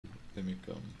They make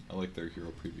I like their hero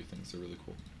preview things. They're really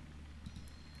cool.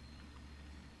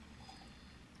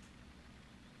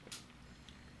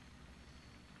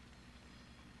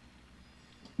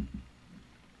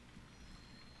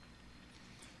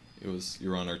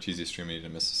 You're on Arteezy stream and you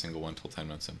didn't miss a single one till 10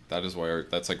 minutes in. That is why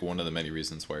that's like one of the many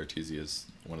reasons why Arteezy is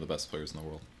one of the best players in the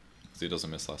world. Because he doesn't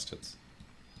miss last hits.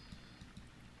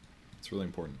 It's really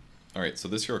important. Alright, so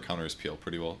this hero counters PL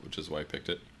pretty well, which is why I picked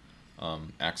it.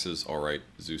 Axe is alright,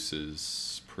 Zeus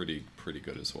is pretty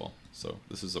good as well. So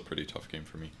this is a pretty tough game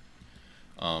for me.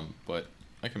 But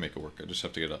I can make it work. I just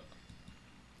have to get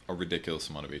a ridiculous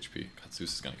amount of HP. God,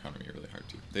 Zeus is going to counter me really hard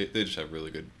too. They just have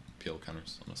really good PL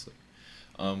counters, honestly.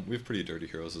 We have pretty dirty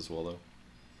heroes as well, though.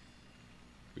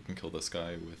 We can kill this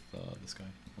guy with this guy.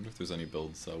 I wonder if there's any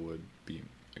builds that would be...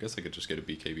 I guess I could just get a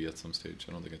BKB at some stage.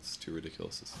 I don't think it's too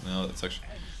ridiculous. No, it's actually...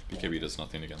 BKB does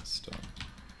nothing against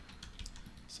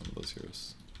some of those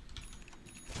heroes.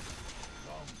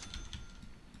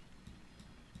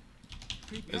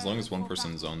 As long as one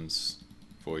person zones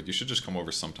Void, you should just come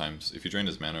over sometimes. If you drain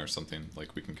his mana or something,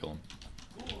 like, we can kill him.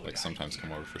 Like, sometimes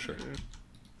come over for sure.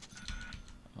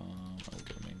 I will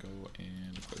get a mango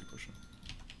and a party potion.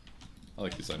 I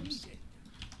like these items.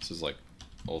 This is like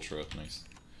ultra nice.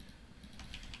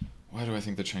 Why do I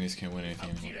think the Chinese can't win anything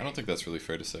anymore? I don't think that's really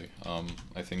fair to say.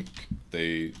 I think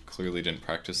they clearly didn't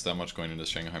practice that much going into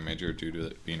Shanghai Major due to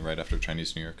it being right after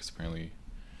Chinese New Year, because apparently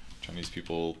Chinese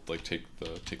people like take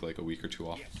like a week or two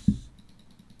off.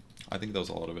 I think that was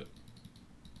a lot of it.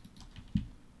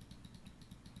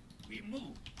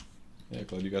 Yeah,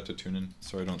 glad you got to tune in.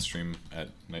 Sorry I don't stream at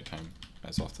nighttime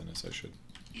as often as I should.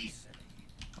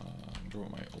 I wonder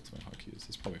what my ultimate hotkey is.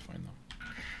 It's probably fine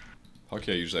though. Hotkey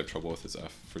I usually have trouble with is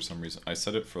F for some reason. I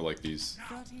set it for like these...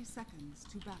 30 seconds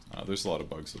to battle. There's a lot of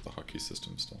bugs with the hotkey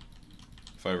system still.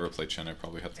 If I ever play Chen, I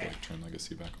probably have to like turn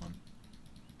Legacy back on,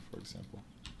 for example.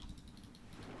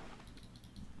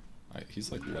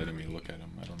 He's like letting me look at him.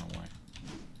 I don't know why.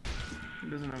 He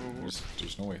doesn't have a ward.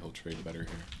 There's no way he'll trade better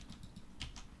here.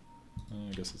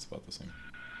 I guess it's about the same.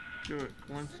 Do it.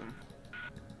 Once him.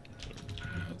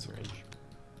 Yeah, that's alright.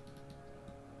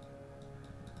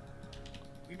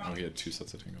 Oh, he had 2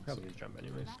 sets of Tango. Probably jump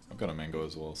anyways. I've got a mango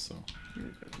as well, so...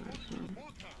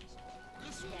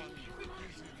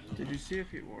 Did you see if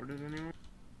he warded anyone?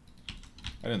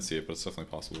 I didn't see it, but it's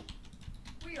definitely possible.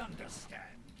 We understand.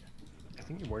 I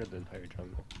think he warded the entire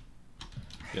jungle.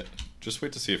 Yeah, just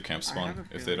wait to see if camps spawn.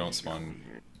 If they don't spawn,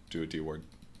 do a D ward.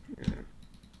 Yeah.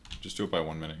 Just do it by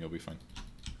 1 minute, you'll be fine.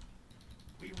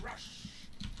 We rush.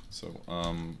 So,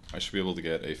 I should be able to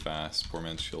get a fast poor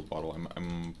man's shield bottle.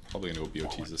 I'm probably gonna go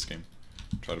BOTs this game.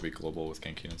 Try to be global with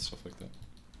ganking and stuff like that.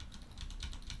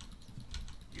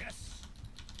 Yes.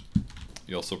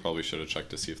 You also probably should have checked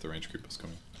to see if the range creep was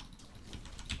coming.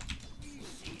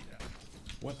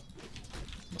 What?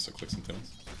 Must have clicked something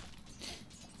else.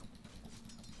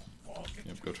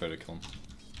 Yep, go try to kill him.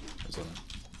 Where's that?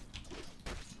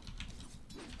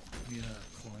 Yeah,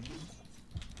 coin.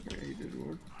 Yeah, he did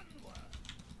ward.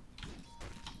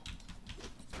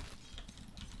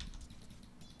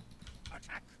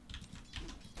 Attack.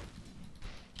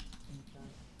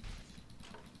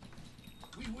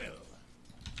 We will.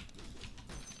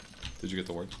 Did you get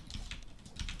the ward?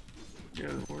 Yeah,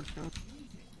 the ward's down.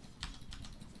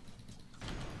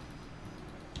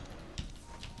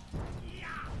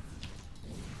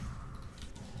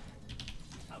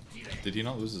 Did he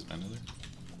not lose his mana there?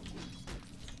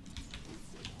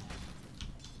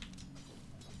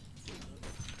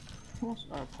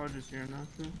 Purge is here now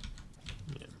too.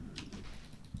 Yeah.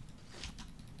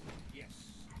 Yes.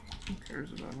 Who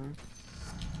cares about him?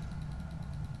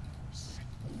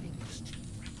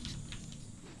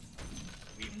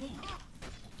 We move.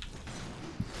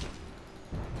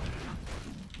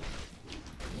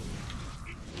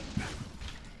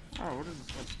 Oh, what is this?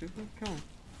 That stupid? Kill him.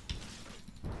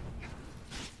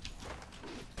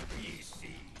 We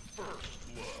see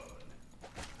first blood.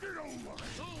 Get over.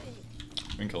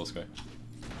 We can kill this guy.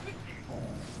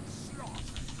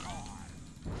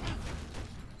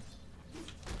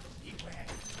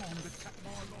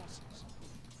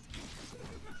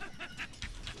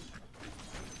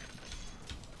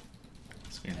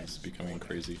 This game is becoming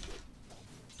crazy.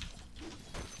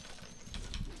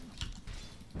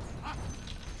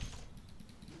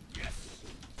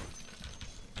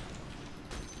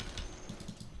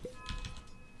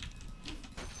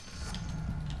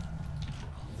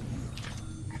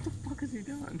 What is he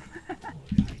doing?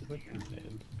 What is that?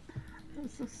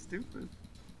 That's so stupid.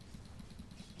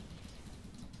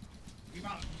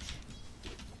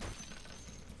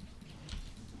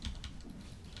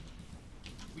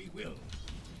 We will.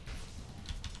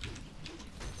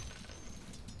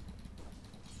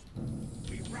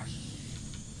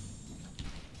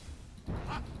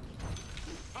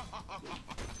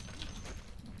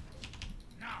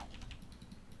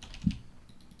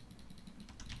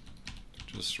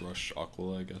 just rush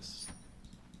Aquilla, I guess.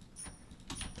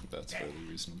 I think that's fairly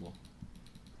reasonable.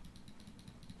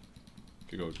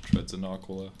 Could go treads into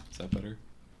Aquilla. Is that better?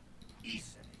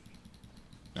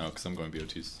 No, because I'm going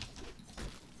BOTs.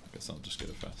 Guess I'll just get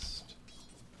it fast.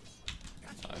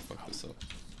 I fucked this up.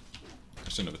 I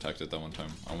shouldn't have attacked it that one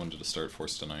time. I wanted to start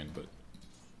force to 9, but...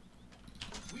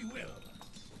 We will.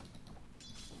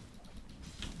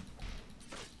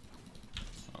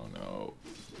 Oh no.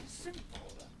 Simple.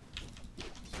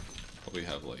 Probably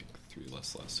have like 3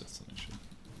 less last hits than I should.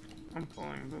 I'm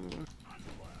pulling, by the way.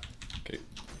 Okay.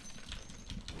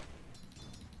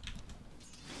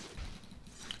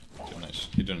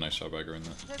 He did a nice job aggroing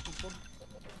that.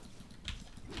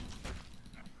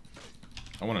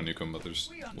 I want to nuke him, but there's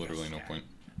literally no point.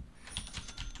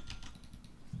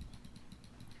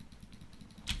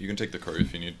 You can take the cart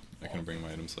if you need. I can bring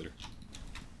my items later.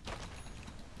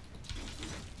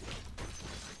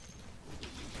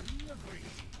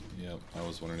 Yep, I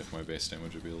was wondering if my base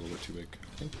damage would be a little bit too big.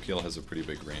 I think Aquilla has a pretty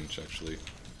big range, actually.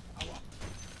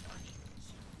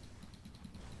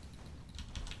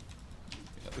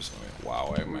 Yeah, there's no way.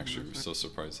 Wow, I'm actually so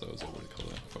surprised that I was able to kill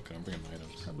that. Fucking, I'm bringing my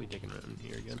items. Probably taking it in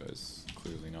here again. This guy's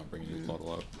clearly not bringing his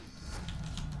model out.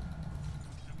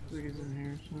 I think he's in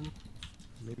here, so.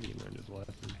 Maybe he learned his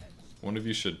lesson. One of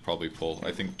you should probably pull.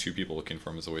 I think 2 people looking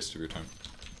for him is a waste of your time.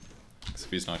 Because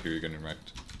if he's not here, you're getting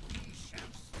wrecked.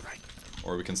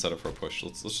 Or we can set up for a push.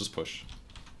 Let's just push.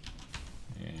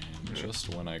 And just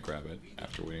when I grab it,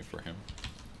 after waiting for him,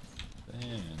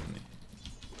 then...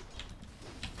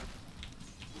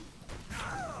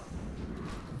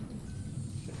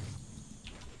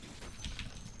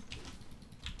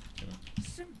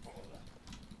 Simple.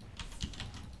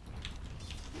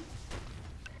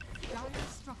 Dire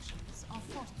structures are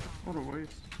fortified. What a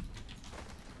waste.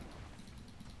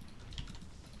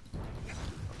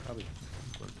 Probably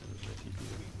going for the TP.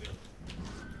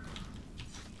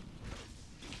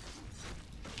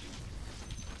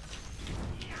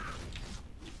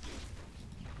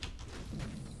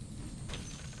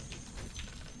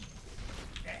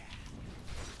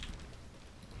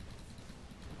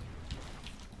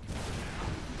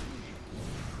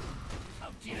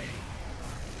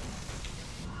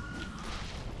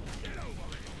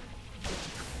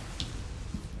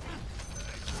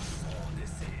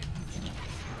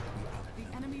 The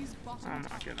enemy's bottom I'm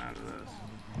not getting out of this.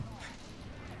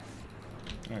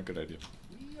 Ah, good idea.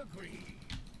 We agree.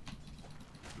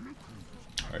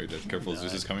 Alright, you're dead. Careful,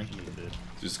 Zeus is coming.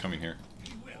 Zeus is coming here.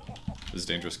 We will. This is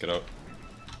dangerous, get out.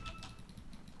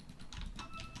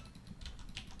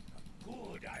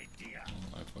 Good idea.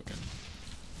 I fucking...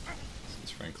 This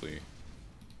is frankly...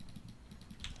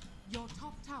 Your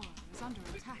top tower is under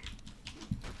attack.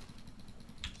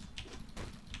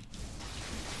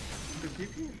 The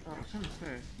DP? Oh, I was gonna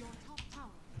say. Your top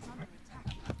tower is under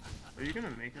attack. Are you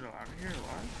gonna make it out of here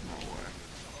alive? No way.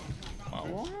 Wow.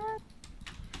 What?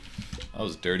 That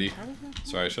was dirty. How does that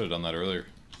Sorry, I should have done that earlier.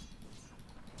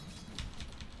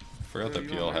 I forgot that you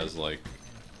PL alright? has like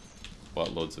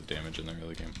buttloads of damage in the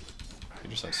early game. He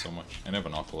just has so much. And I have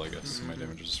an Aquila, I guess, so my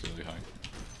damage is just really high.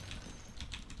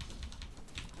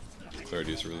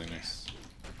 Clarity is really nice.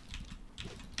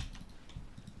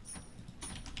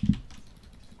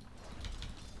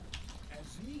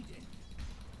 As needed.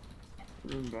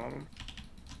 Room bottom.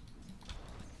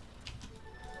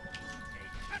 They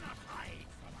cannot hide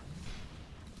from us.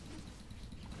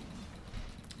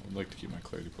 I'd like to keep my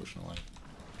clarity potion alive.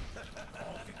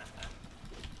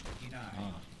 Denied.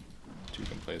 Ah, 2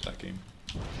 can play at that game.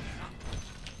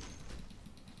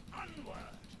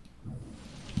 Onward.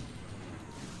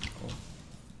 Oh.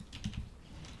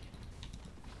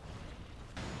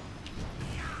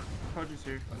 Pudge is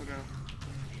here. Look out.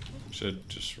 Should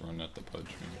just run at the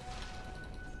Pudge, maybe.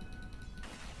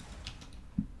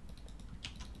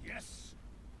 Yes.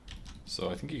 So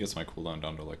I think he gets my cooldown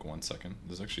down to like 1 second.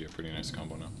 This is actually a pretty nice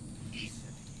combo now.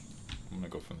 I'm gonna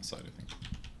go from the side, I think.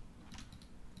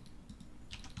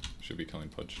 Should be killing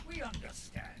Pudge. We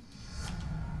understand.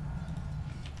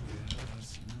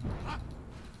 Yes.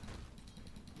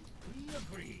 We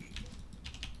agree.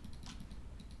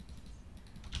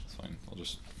 It's fine. I'll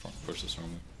just push this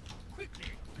normally. Quickly.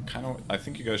 I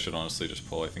think you guys should honestly just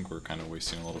pull. I think we're kind of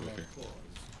wasting a little bit here.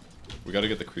 We gotta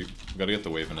get the creep. We gotta get the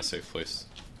wave in a safe place.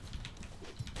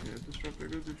 Yeah, disruptor,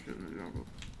 go do shit in the jungle.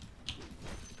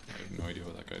 I have no idea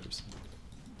what that guy just said.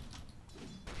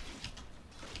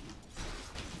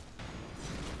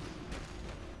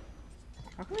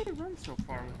 How come he run so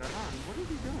far with that on? What is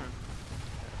he doing?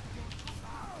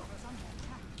 Is under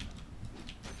attack.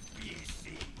 We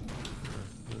see.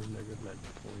 They're good meant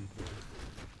pulling through.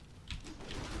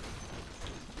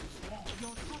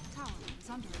 Your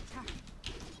under attack.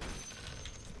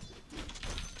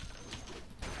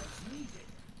 As needed.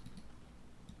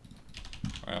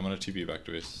 Alright, I'm gonna TP back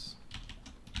to base.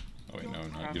 Oh wait, no,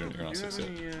 no, you're not 6 yet.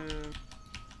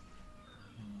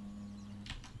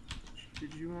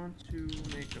 Did you want to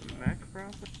make a mech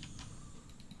profit?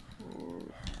 Or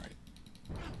Alright.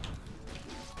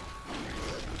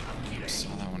 I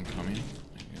saw that one coming.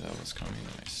 I knew that was coming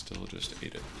and I still just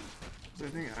ate it. I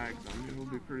think Axe will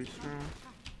be pretty strong.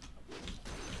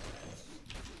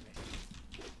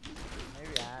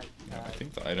 Maybe Yeah, I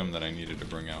think the item that I needed to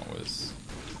bring out was...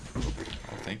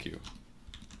 Oh, thank you.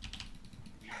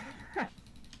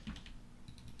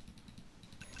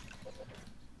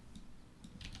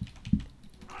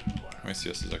 My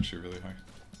CS is actually really high.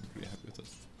 I'm pretty happy with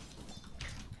this.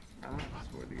 I don't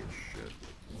swear to get shit.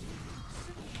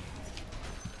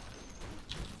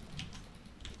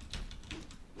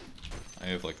 I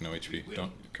have like no HP.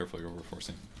 Don't careful, you're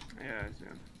overforcing. Yeah, I see.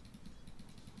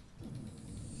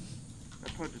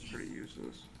 That Purge is pretty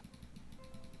useless.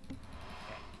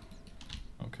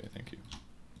 Okay, thank you.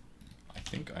 I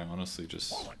think I honestly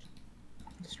just...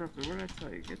 Disruptor, what did I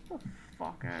tell you? Get the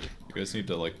fuck out of here. You guys need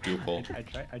to like do a pull. I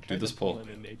tried Do this to pull pull. in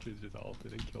and nature's just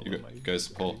ulted and killed You him. guys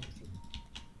pull.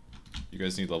 You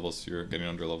guys need levels. You're getting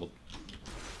under leveled.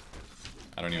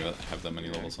 I don't even have that many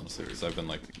levels honestly, because I've been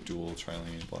like dual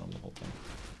trialing bottom the whole time.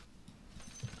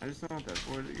 I just don't want that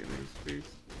board to get any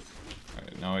space.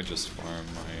 Alright, now I just farm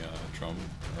my drum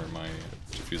or my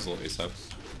diffusal ASAP.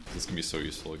 This can be so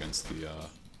useful against the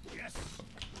Yes.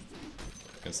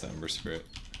 against the Ember Spirit.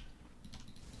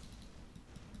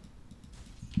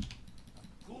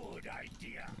 Good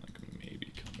idea. Like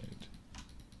maybe commit.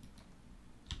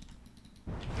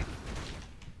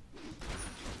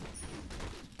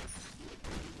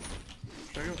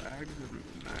 Should I go Axe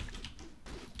or mech?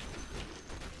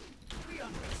 We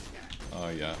understand. Oh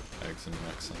yeah, eggs and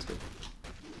mech sounds good.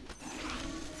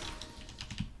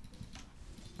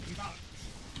 Vouch.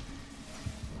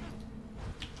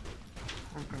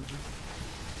 I'm coming.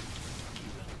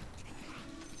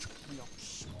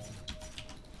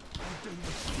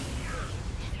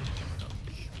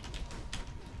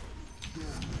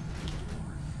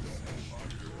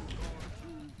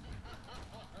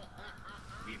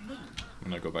 We move. I'm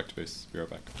gonna go back to base. Be right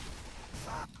back.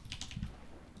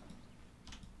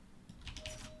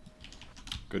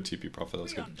 Good TP profit, that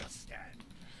was We good.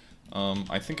 understand.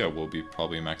 I think I will be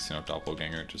probably maxing out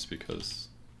Doppelganger just because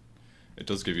it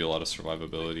does give you a lot of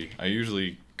survivability. I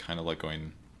usually kind of like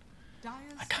going...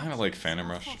 I kind of like Phantom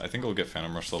Rush. I think I'll get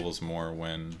Phantom Rush levels more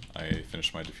when I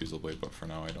finish my Diffusal Blade, but for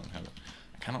now I don't have it.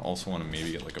 I kind of also want to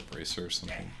maybe get like a Bracer or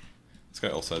something. This guy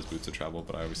also has Boots of Travel,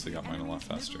 but I obviously got mine a lot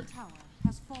faster. Tower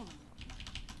has fallen.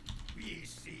 We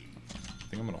see. I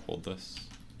think I'm going to hold this.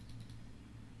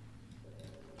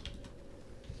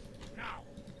 Now.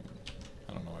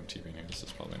 I don't know why I'm TPing here. This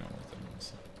is probably not worth it,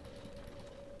 honestly.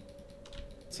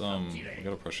 We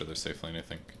gotta pressure their safe lane, I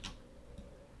think.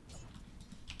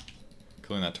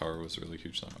 Killing that tower was really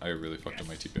huge though. I really fucked up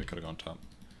my TP. I could've gone top.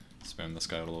 Spam this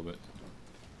guy out a little bit.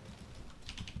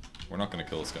 We're not gonna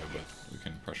kill this guy, but we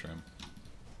can pressure him.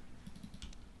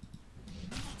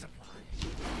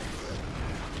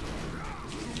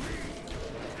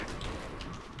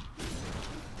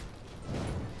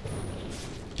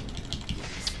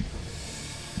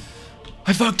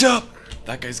 I fucked up!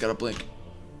 That guy's got a blink.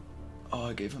 Oh,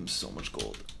 I gave him so much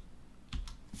gold.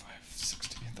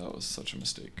 560. That was such a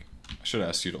mistake. I should have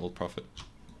asked you to ult Prophet.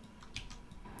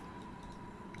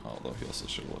 Although he also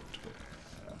should have looked. But...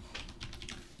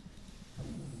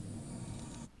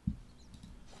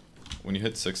 When you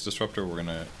hit 6 Disruptor, you're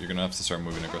gonna have to start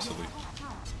moving aggressively.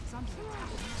 Tower is under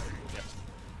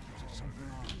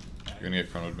attack. You're gonna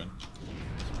get chronoed, man.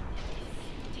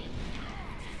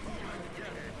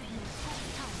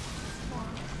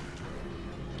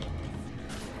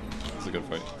 It's a good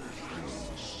fight.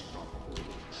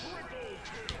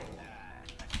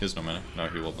 He has no mana. No,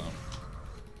 he will now.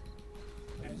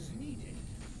 As needed.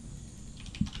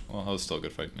 Well, that was still a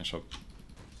good fight. Nice job.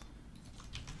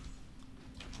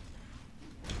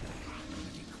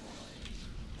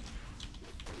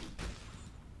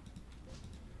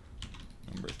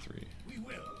 Number 3. We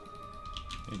will.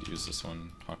 I need to use this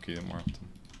one hockey more often.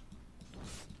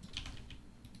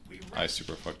 We I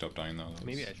super fucked up dying though. That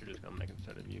Maybe was- I should just come like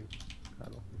instead of you,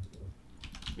 Cuddle.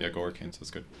 Yeah, go Arcanes,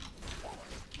 that's good.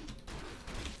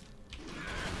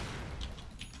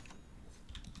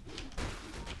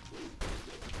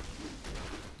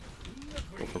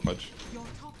 Go for Pudge. Your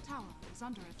top tower is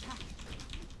under attack.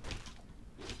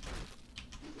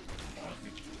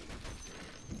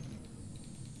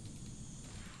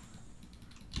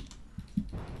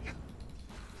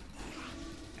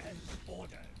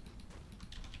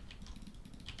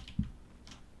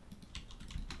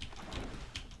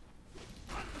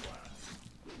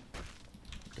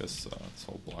 Guess this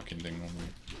whole blocking thing only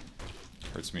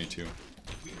hurts me too.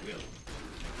 We will.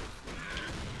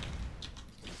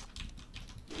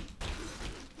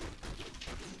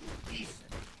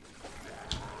 Decent.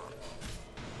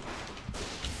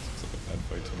 It's like a bad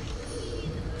fight to me.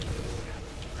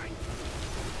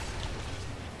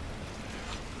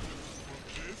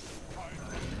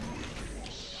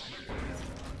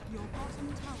 Your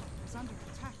bottom tower is under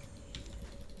attack.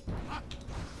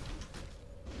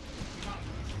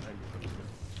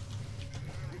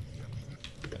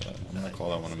 I'm gonna call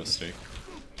that one a mistake.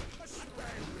 I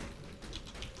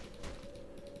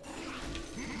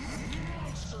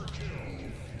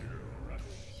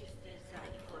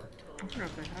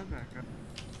forgot they had that guy.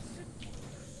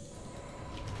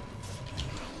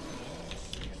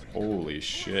 Holy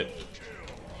shit.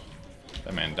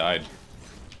 That man died.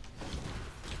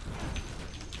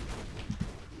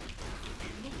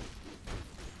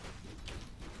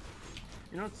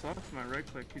 You know what sucks? My right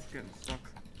click keeps getting stuck.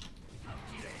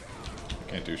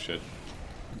 Can't do shit.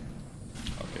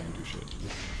 Oh, can't do shit.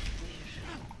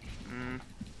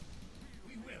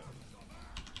 We will.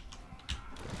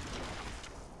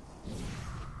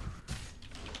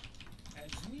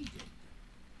 As needed.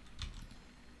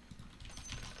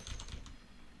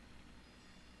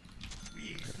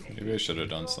 Maybe I should have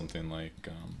done something like,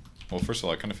 well, first of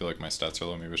all, I kind of feel like my stats are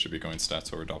low. Maybe I should be going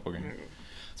stats over doppelganger.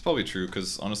 It's probably true,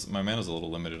 because honestly, my mana's a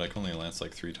little limited. I can only lance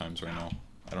like 3 times right now.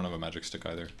 I don't have a magic stick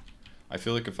either. I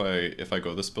feel like if I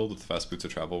go this build with fast boots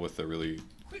of travel with the really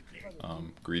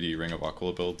greedy Ring of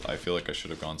Aquilla build, I feel like I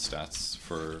should have gone stats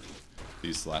for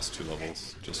these last 2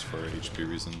 levels, just for HP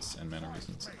reasons and mana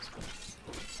reasons.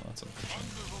 So that's unfortunate.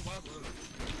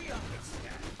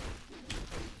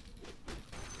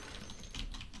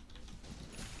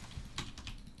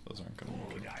 Those aren't gonna make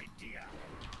Good it. idea.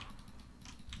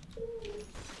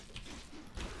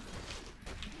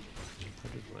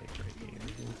 What is like right here?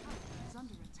 Is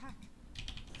under attack.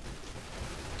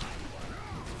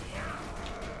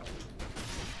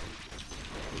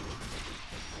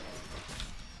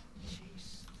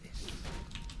 Chase this.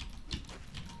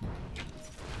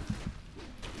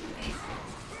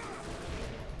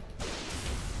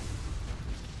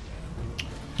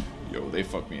 Yo, they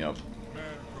fucked me up.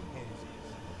 Man proposes,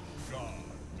 God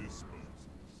disposes.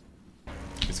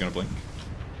 He's gonna blink.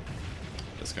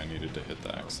 This guy needed to hit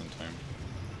the axe in time.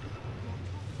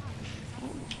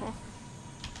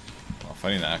 Well,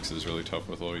 fighting the axe is really tough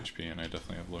with low HP, and I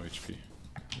definitely have low HP.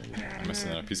 I'm messing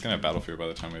that up. He's gonna have Battle Fear by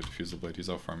the time I have Diffusal Blade. He's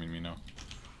out farming me now.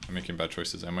 I'm making bad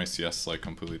choices. And my CS like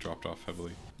completely dropped off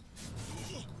heavily.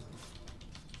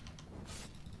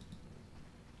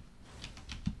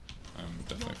 I'm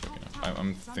definitely fucking up.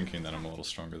 I'm thinking that I'm a little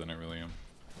stronger than I really am.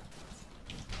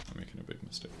 I'm making a big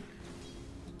mistake.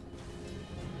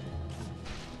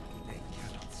 They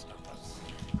cannot stop us.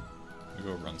 I'm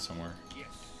gonna go run somewhere. Yes.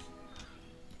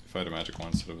 If I had a magic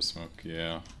wand instead of a smoke,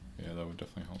 yeah, that would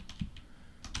definitely help.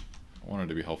 I wanted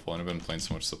to be helpful, and I've been playing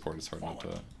so much support, it's hard not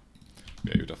to.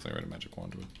 Yeah, you're definitely right. A magic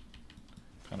wand would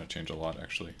kind of change a lot,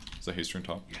 actually. Is that haste rune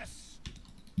top? Yes.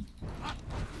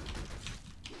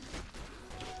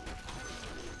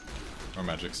 Or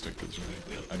magic stick is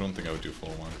really. I don't think I would do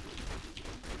full one.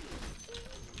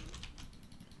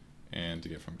 And to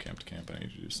get from camp to camp, I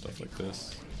need to do stuff like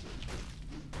this.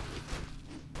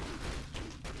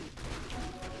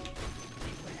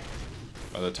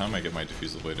 By the time I get my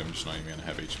Diffusal Blade, I'm just not even gonna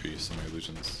have HP, so my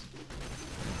illusions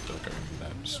I don't feel like are gonna be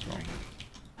that strong.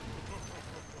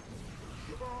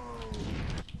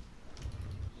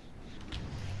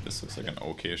 This looks like an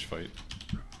okay-ish fight.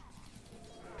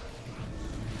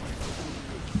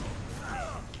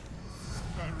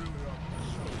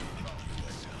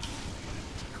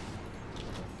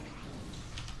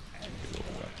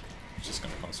 It's just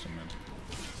gonna cost him, man.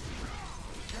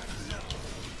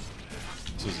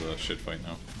 This is a shit fight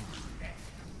now.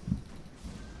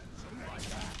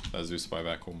 That Zeus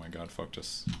buyback, oh my god, fucked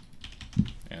us.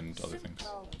 And other things.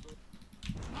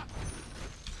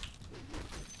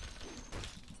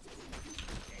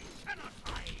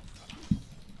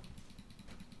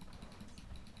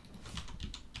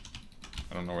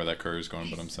 I don't know where that courier is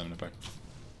going, but I'm sending it back.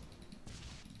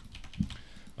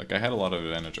 Like, I had a lot of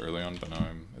advantage early on, but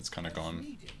now it's kind of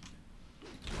gone.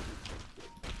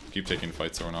 Keep taking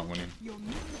fights so we're not winning. Your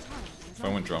middle tower is If I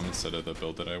went drum instead of the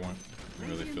build that I went, I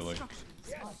really feel like structures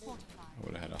are fortified. I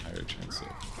would have had a higher chance of.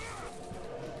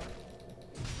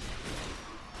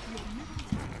 Your middle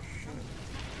tower is under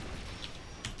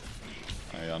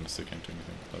I honestly can't do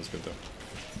anything. That was good though.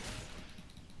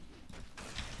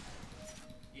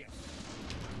 Your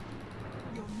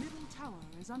middle tower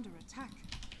is under attack.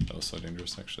 That was so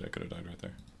dangerous actually, I could have died right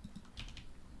there.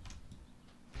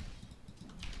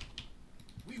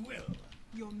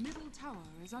 Your middle tower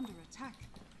is under attack.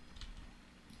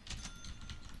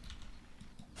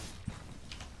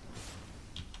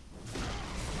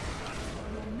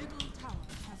 Your middle tower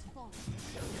has fallen.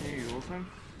 Can you ult him?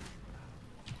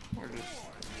 Or just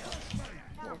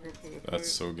walk up to the That's fight?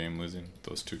 so game losing.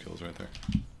 Those 2 kills right there.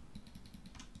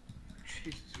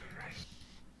 Jesus Christ.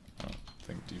 I don't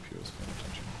think DP was paying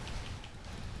attention.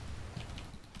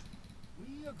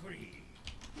 We agree.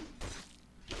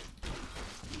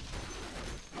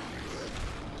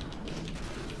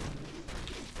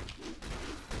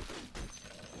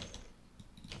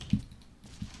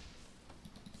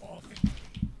 For victory.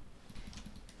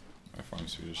 My farm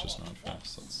speed is just not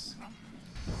fast.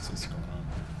 That's what's going on.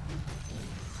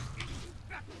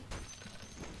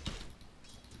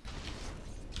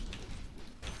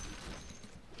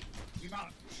 We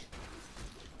march.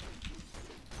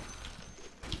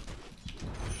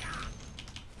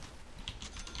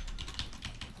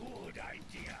 Good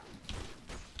idea.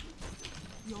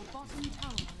 Your bottom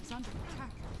tower is under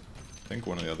attack. I think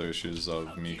one of the other issues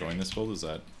of me going this build is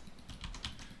that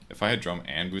if I had drum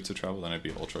and boots of travel, then I'd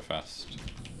be ultra fast.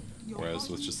 Your Whereas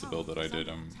with bottom just the build that tower I is did,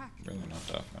 under I'm attack. really not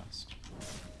that fast.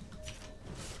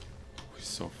 He's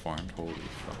so farmed, holy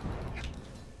fuck.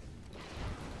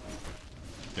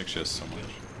 He actually has so much.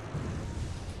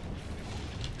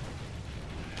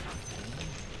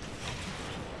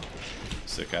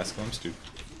 Sick ass glimpse, dude.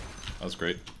 That was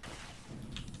great.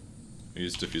 I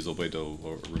used Diffusal Blade to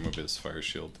remove his fire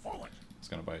shield. I was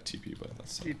gonna buy a TP, but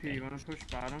that's TP, you wanna push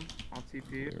bottom? I'll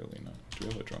TP you. clearly not. Do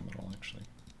we have a drum at all, actually?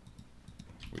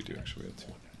 We do, actually. We have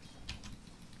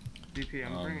 2. DP,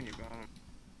 I'm bringing you bottom.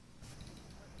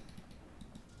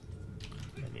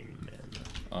 I need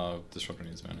mana. Disruptor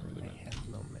needs mana really I bad. have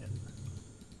no mana.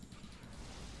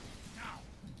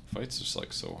 Fight's just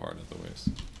like so hard at the waist.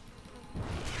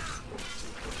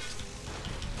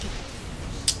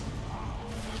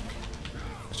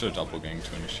 I should have doppelganged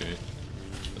to initiate.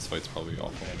 This fight's probably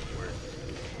awful.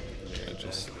 I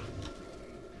just...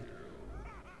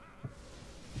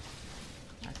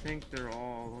 I think they're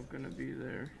all gonna be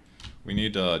there. We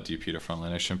need DP to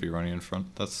frontline. I shouldn't be running in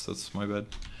front. That's my bad.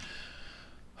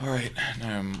 Alright,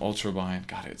 now I'm ultra behind.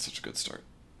 God, I had such a good start.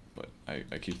 But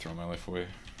I keep throwing my life away.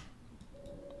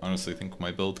 Honestly, I think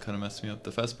my build kind of messed me up.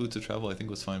 The fast boots of travel I think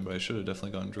was fine, but I should have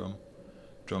definitely gone drum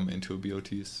into a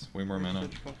BOTs. Way more mana,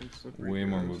 Such fucking slippery way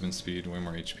more girls. movement speed, way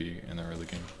more HP in the early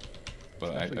game.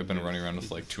 But I've been running around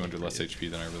with like 200 less HP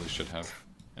than I really should have.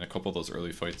 In a couple of those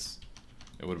early fights,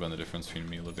 it would have been the difference between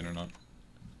me living or not.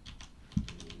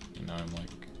 And now I'm like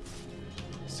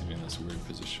sitting in this weird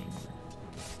position where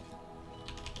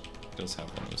he does have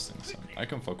one of those things. So I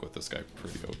can fuck with this guy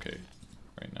pretty okay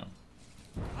right now.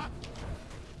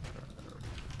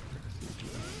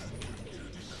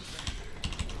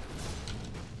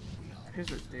 Here's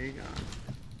a Dagon.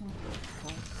 What the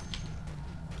fuck?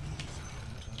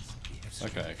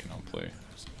 That guy I can outplay.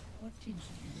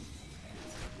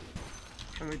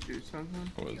 Can we do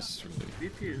something? Was really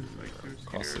DP is like so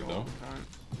Costly, scared all though. the time.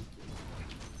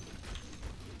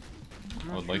 I'm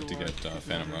I would not like to sure get why she's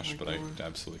Phantom not Rush, like but I one.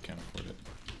 absolutely can't afford it.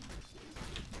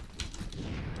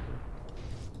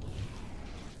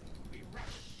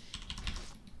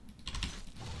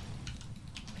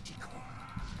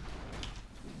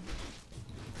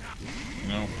 You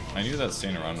know, I knew that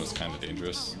staying around was kind of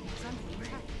dangerous.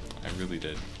 I really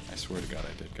did. I swear to God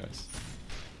I did, guys.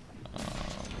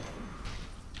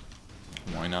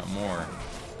 Why not more?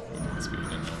 Movement speed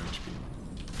and no HP.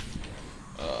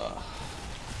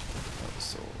 That was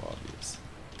so obvious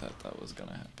that was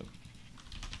gonna happen.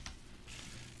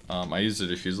 I used a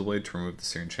Diffusal Blade to remove the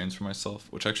Searing Chains for myself,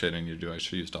 which actually I didn't need to do. I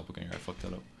should have used Doppelganger. I fucked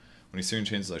that up. When he Searing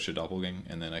Chains, I should Doppelgang,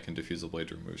 and then I can Diffusal Blade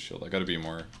to remove his shield. I gotta be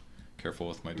more careful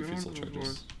with my We want Diffusal those charges,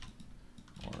 wards.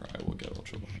 or I will get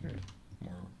ultra behind.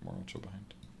 More ultra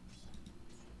behind.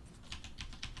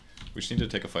 We just need to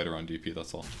take a fight around DP,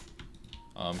 that's all.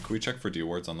 Can we check for D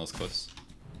wards on those cliffs?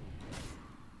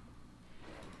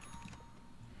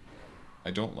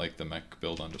 I don't like the mech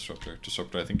build on Disruptor.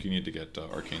 Disruptor, I think you need to get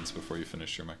Arcanes before you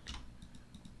finish your mech.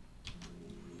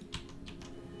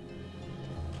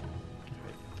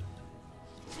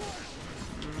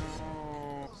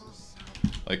 No.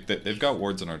 Like, they've got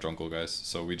wards in our jungle, guys,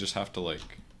 so we just have to,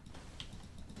 like...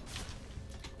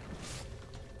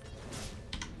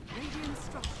 Radiant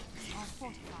structures are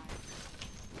fortified.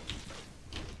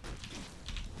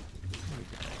 Your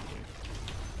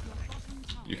bottom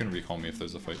tower You can recall me if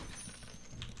there's a fight.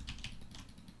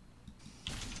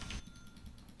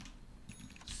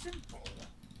 Simple.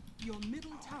 Your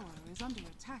middle tower is under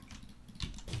attack.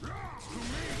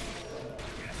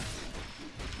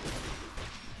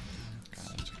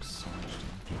 God, that took so much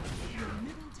time.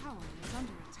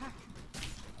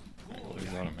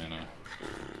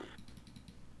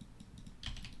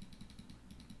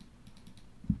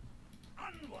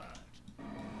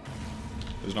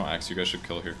 There's no axe. You guys should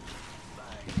kill here.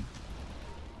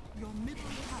 Your middle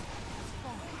tower has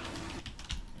fallen.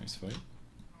 Nice fight.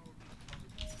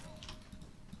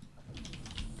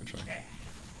 Good try.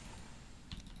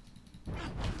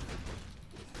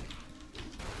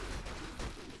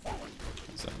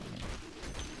 What's that?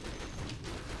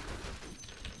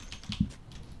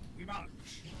 We march.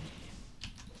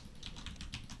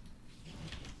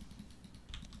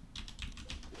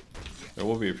 There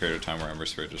will be a period of time where Ember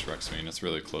Spirit just wrecks me, and it's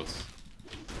really close.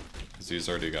 Because he's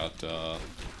already got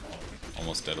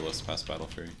almost Daedalus past Battle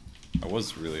Fury. I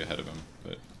was really ahead of him,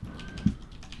 but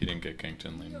he didn't get ganked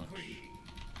in lane much.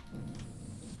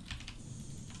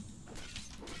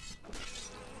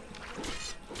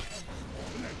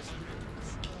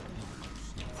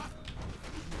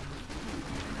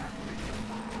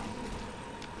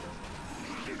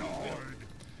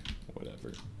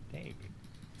 Whatever. Dang.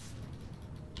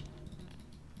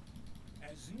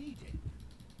 As needed.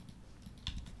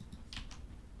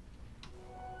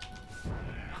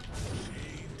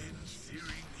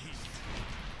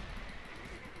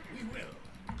 We will.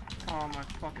 Oh, my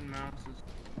fucking mouse is.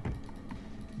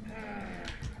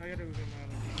 I gotta go get my.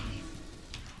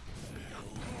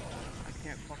 I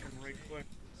can't fucking right click.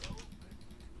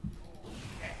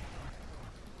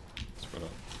 Spread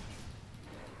out.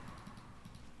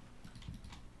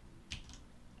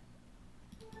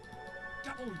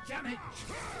 Double damage.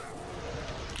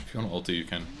 If you want ulti, you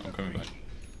can. I'm coming back.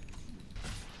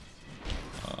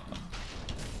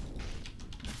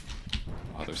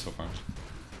 Wow, they're so farmed.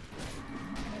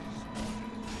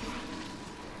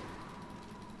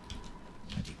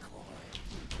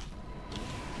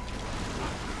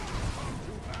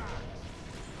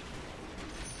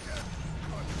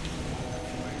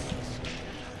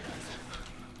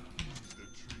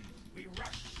 We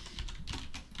rush.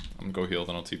 I'm gonna go heal,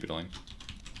 then I'll TP to lane.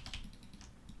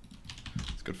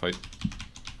 It's a good fight.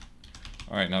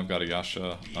 Alright, now I've got a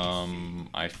Yasha.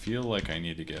 I feel like I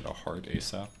need to get a heart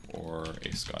ASAP or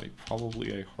a Scotty.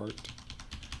 Probably a heart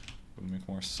would make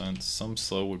more sense. Some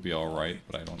slow would be alright,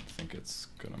 but I don't think it's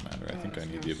gonna matter. I think I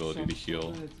need the ability to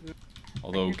heal.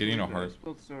 Although getting a heart. I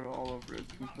spilled soda all over it.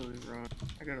 It's completely wrong.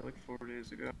 I got it like 4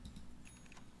 days ago.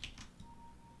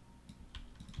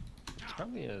 It's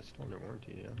probably a standard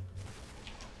warranty, yeah.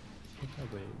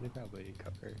 They probably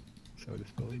cover soda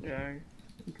spillage. Yeah,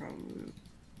 I probably.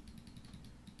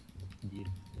 Yeah.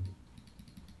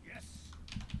 Yes.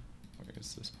 Where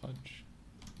is this Pudge?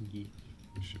 Yeah.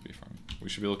 We should be farming. We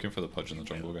should be looking for the Pudge in the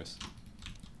jungle, guys.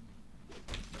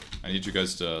 I need you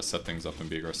guys to set things up and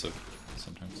be aggressive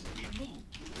sometimes.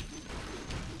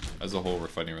 As a whole, we're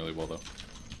fighting really well, though.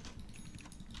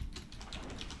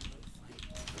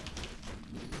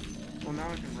 Well, now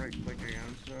I can right click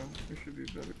again, so it should be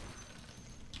better.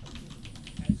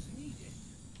 As needed.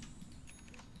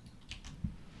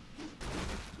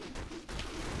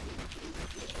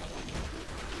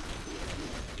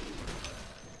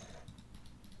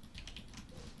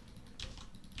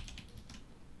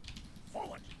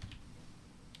 Forward.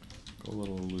 Go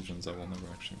little illusions that will never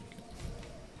actually make it.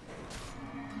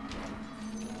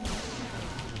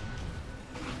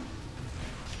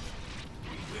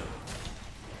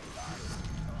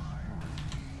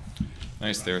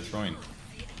 Nice, they're throwing.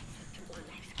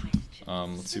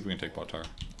 Let's see if we can take bot tower.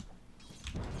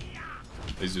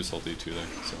 They Zeus ulti too there,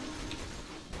 so.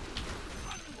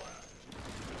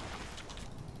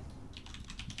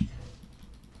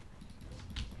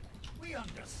 We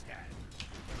understand.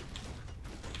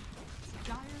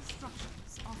 Dire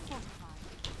structures are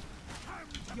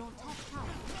fortified. Your top tower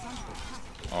is under attack.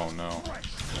 Oh no.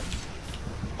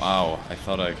 Wow, I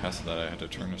thought I casted that, I had to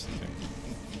turn or something.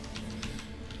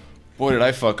 Boy, did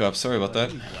I fuck up. Sorry about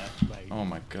that. Oh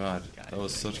my god. That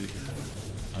was such a...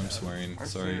 I'm swearing.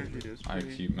 Sorry. I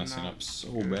keep messing up so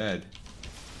bad.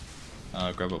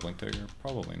 Grab a blink dagger?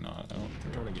 Probably not. I don't I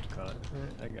think don't want to get caught.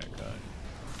 I got caught.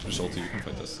 Just ulti, you can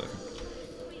fight this second.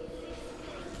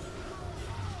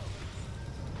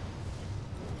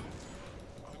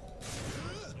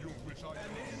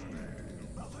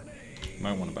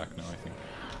 Might want to back now, I think.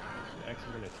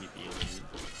 Actually, gonna TP in.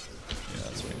 Yeah,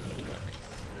 that's why you need to back.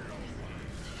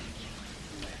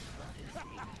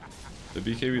 The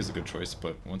BKB is a good choice,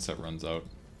 but once that runs out,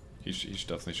 he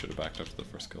definitely should have backed up to the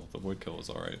first kill. The void kill is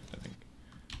alright, I think.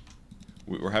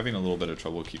 We're having a little bit of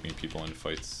trouble keeping people in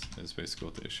fights, is basically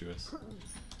what the issue is.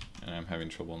 And I'm having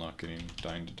trouble not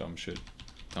dying to dumb shit.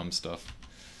 Dumb stuff.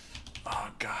 Oh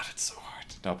god, it's so hard.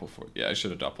 Doppel for it. Yeah, I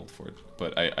should have doppeled for it.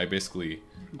 But I basically,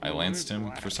 I lanced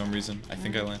him for some reason. I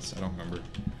think I lanced, I don't remember.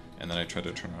 And then I tried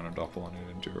to turn around and doppel and I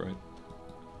didn't do it right.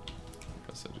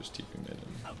 Because I just TP mid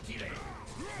and... Oh,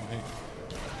 hey.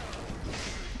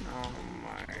 Oh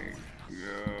my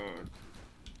god.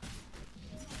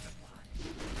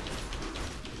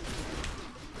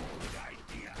 Good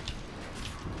idea.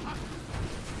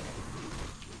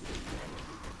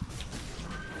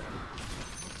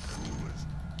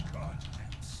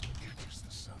 Continents catches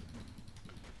the sun.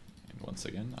 And once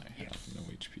again, I have no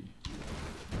HP.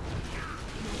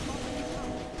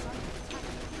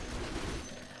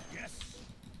 Yes.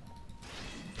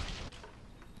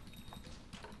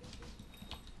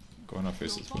 Going off Your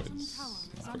faces bottom voids, tower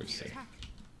is not under very safe. attack.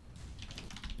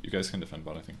 You guys can defend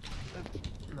bot, I think.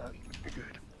 Not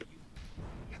good.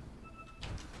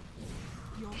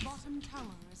 Your bottom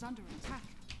tower is under attack.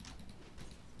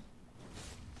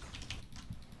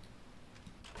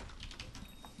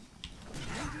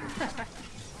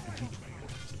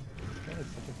 That is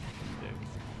such a fucking dick.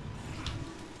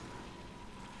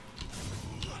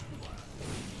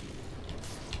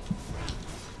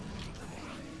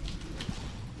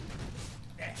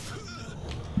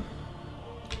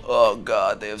 Oh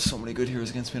god, they have so many good heroes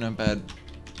against me and I'm bad.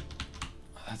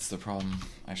 That's the problem.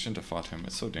 I shouldn't have fought him.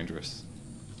 It's so dangerous.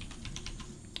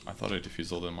 I thought I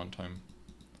diffusaled him one time.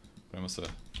 But I must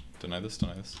have... Deny this,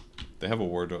 deny this. They have a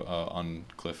ward on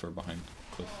cliff or behind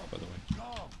cliff, by the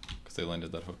way. Because they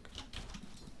landed that hook.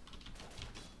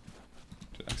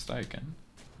 Did X die again?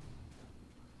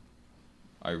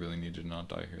 I really needed to not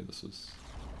die here. This was...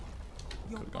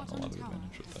 Your Could have gotten a bottom lot of tower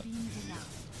advantage with has that. been denied.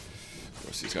 Of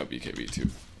course, he's got BKB too.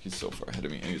 He's so far ahead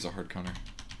of me, and he's a hard counter.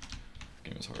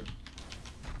 Game is hard.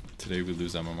 Today we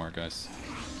lose MMR, guys.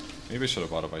 Maybe I should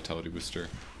have bought a Vitality Booster.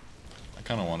 I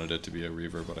kind of wanted it to be a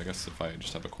Reaver, but I guess if I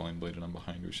just have a Coin Blade and I'm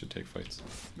behind, we should take fights.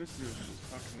 This is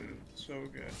fucking so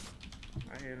good.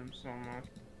 I hate him so much.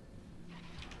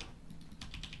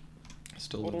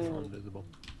 Still Oh. live. Invisible.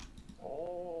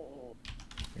 Oh.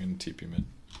 We're gonna TP mid.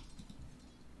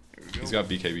 Here we go. He's got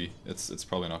BKB. It's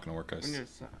probably not gonna work, When guys. you're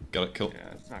Got it, kill.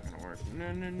 Yeah, it's not gonna work.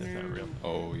 No, no, no. That's not real.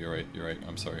 Oh, you're right, you're right.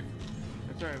 I'm sorry.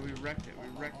 That's alright, we wrecked it,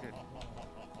 we wrecked it.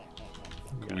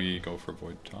 Could we go for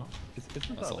Void top? It's That's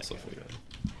not also like fake. good.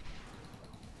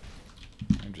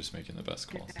 I'm just making the best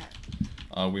calls.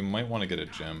 We might want to get a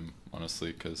gem,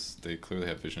 honestly, because they clearly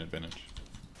have vision advantage.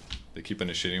 They keep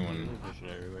initiating when... There's vision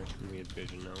everywhere. We get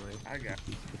vision no way. I got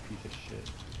Piece of shit.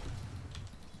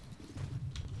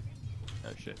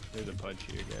 Oh shit, there's a Pudge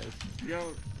here, guys.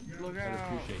 Yo, look I'd out.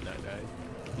 appreciate not dying.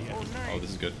 Yeah. Oh, nice. Oh, this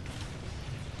is good.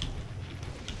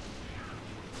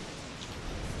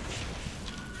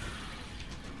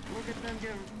 Look at them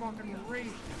get fucking raped.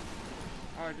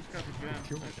 Oh, I just got the gem.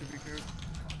 Kill That should be good.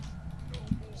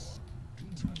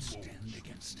 Do not stand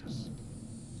against us.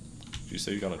 Did you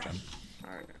say you got a gem?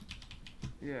 Alright.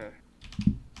 Yeah.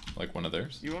 Like one of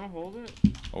theirs? You wanna hold it?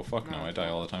 Oh fuck no, No. I die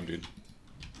all the time, dude.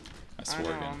 I I swore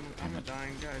know, again. I'm Damn a it.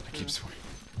 dying guy I too. keep swearing.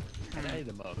 I died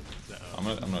the most, so... I'm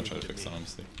gonna leave try it to fix that, me.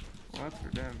 honestly. Well, that's for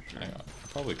damn sure. I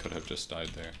probably could have just died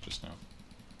there, just now.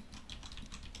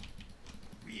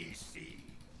 We see.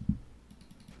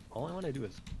 All I want to do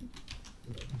is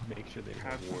make sure they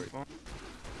Have some reward, fun.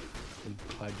 and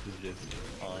Pudge is just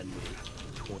on me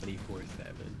 24/7.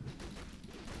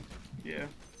 Yeah.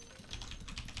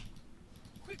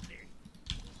 Quickly.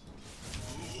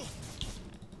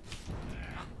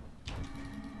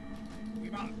 We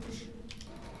march.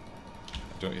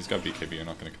 Don't, he's got BKB, you're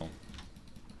not gonna kill him.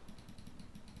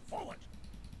 Forward.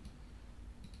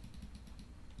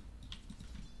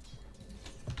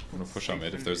 I'm gonna push on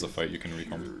mid. If there's a fight, you can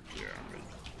recall me.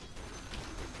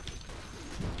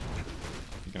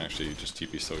 You can actually just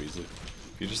TP so easily.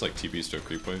 If you just like TPs to a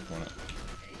creep wave, when it,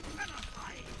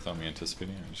 without me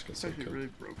anticipating, I just get It's so actually killed. really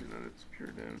broken that it's pure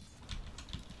damage.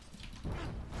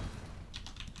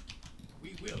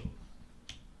 We will.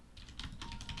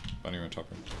 Bunny on top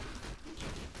right.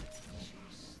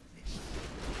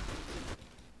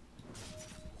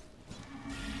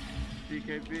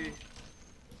 BKB.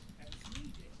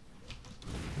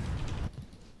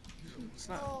 It's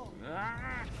not.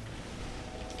 Ah!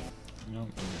 You know,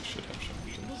 maybe I should have shown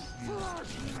this.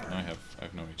 I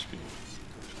have no HP.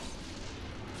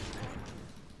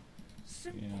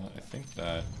 Yeah, I think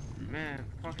that Man,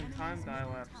 fucking time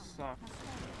dial-up sucks.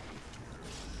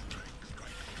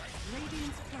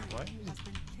 Radiant's turret What? has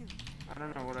been killed. I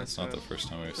don't know what that's I not said. the first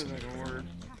time I've Said seen like it a going word.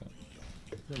 in like that.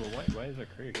 No, but why is our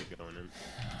courier keep going in?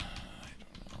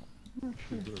 I don't know.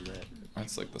 Who's doing that?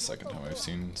 That's like the second time I've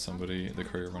seen somebody, the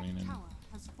courier running in. Tower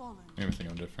has fallen. Maybe I'm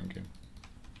thinking of a different game.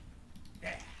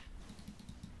 There.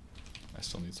 I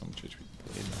still need so much HP.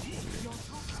 Your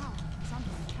top tower is under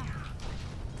attack.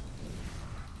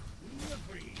 We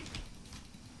agree.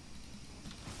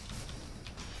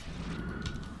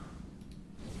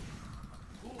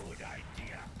 Good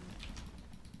idea.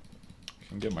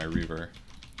 get my Reaver.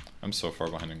 I'm so far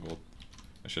behind in gold.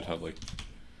 I should have like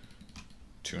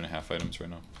 2.5 items right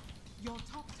now. Your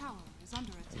top tower is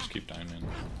under I attack. just keep dying, man.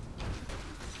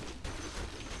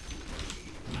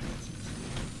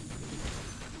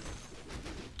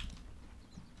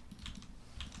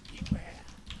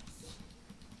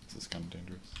 This is kind of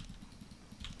dangerous.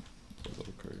 Poor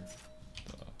little courier.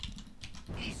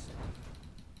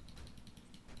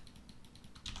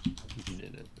 You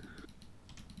did it.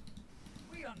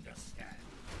 We understand.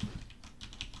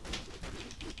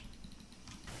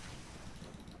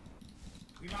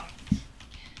 We march.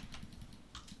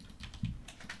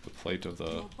 The plate of the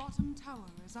Your bottom tower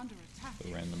is under attack.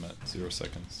 random at 0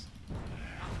 seconds.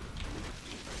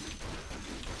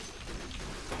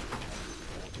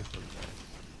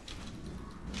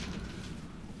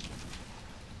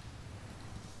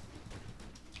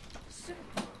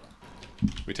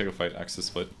 We take a fight, axis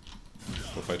split.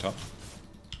 Go fight top.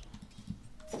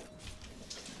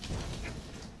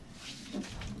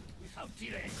 Without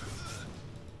delay.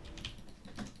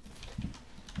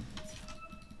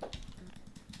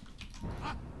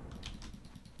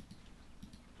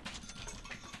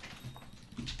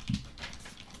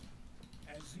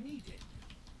 As needed.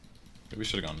 Maybe we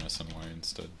should have gone SNY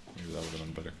instead. Maybe that would have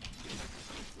been better.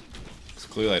 Because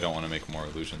clearly I don't want to make more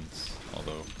illusions,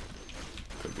 although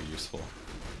it could be useful.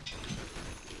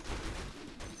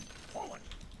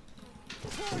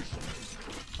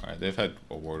 Alright, they've had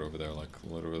a ward over there like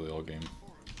literally all game.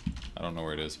 I don't know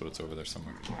where it is, but it's over there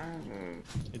somewhere.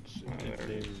 It's there.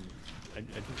 I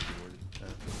just worded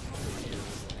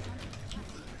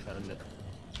found it.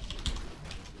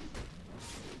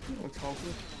 What's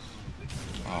helpless?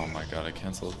 Oh my god, I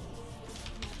cancelled.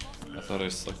 I thought I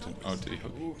selected. Oh, did he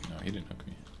hook me? No, he didn't hook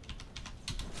me.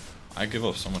 I give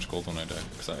up so much gold when I die,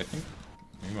 because I think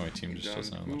maybe my team just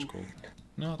doesn't have much gold.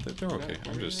 No, they're okay.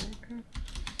 I'm just.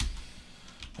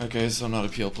 Okay, so I'm not a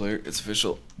PL player. It's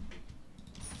official.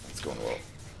 It's going well.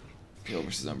 PL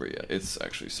versus Ember, yeah. It's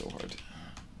actually so hard.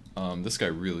 This guy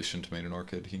really shouldn't have made an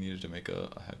Orchid. He needed to make a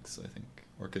Hex, I think.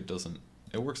 Orchid doesn't...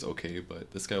 It works okay,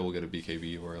 but this guy will get a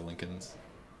BKB or a Lincoln's.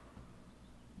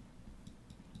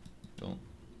 Don't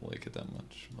like it that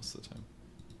much most of the time.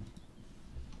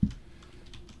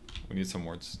 We need some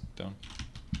wards down.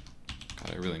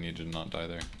 God, I really need to not die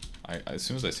there. As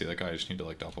soon as I see that guy, I just need to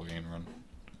like doppelganger and run.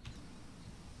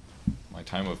 My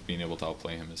time of being able to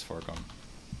outplay him is far gone.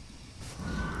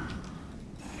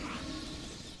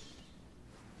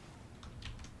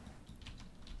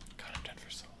 God, I'm dead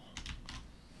for so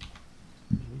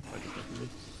long.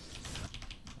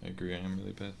 I agree, I am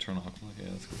really bad. Turn on Aquilla, yeah,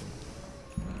 that's good.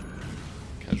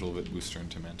 Casual bit booster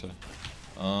into Manta.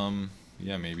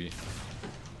 Yeah, maybe.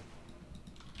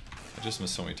 I just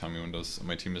missed so many timing windows.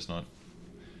 My team is not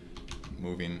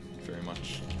moving very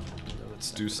much.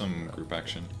 Let's do some group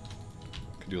action.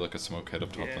 Could do like a smoke head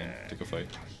up top lane, take a fight.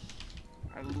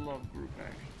 I love group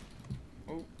action.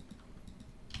 Oh.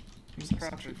 Who's He's that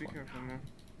Prophet, sentry be for? careful, man.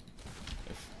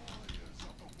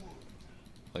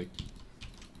 Like,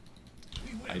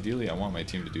 ideally I want my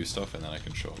team to do stuff and then I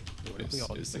can show up. Is I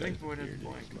the think guy. Void has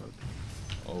blank.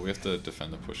 Oh, we have to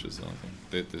defend the pushes, I don't think.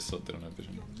 They don't have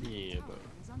vision. Yeah, but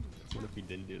what if we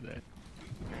didn't do that?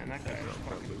 Man, that guy is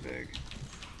fucking big.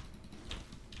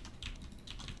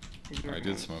 Alright,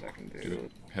 do the smoke. Do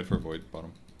it. Head for Void,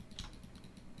 bottom.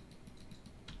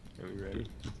 Are we ready?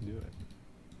 Let's do it.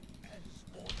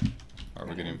 Alright,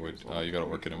 we're getting Void. You gotta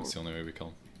work at him, it's the only way we kill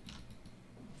him.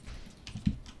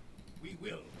 We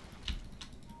will.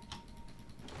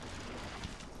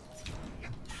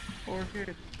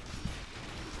 Orchid.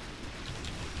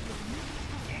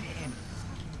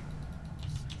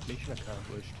 Mission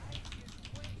accomplished.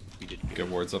 We did good. Get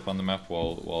wards up on the map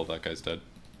while that guy's dead.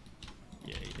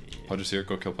 Yeah. Pudge is here,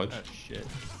 go kill Pudge. Oh shit.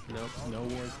 Nope, no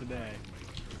wars today.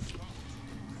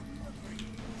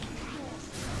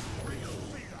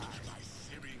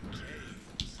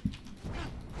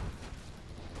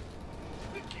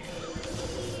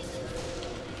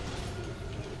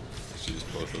 She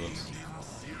used both of those.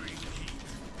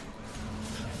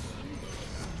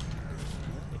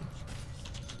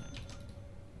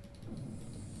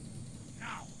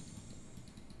 Now.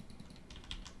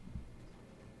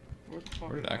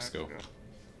 Where did Axe go?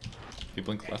 He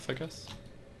blinked left, I guess?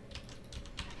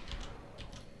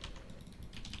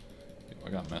 I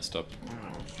got messed up.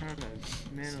 I was trying to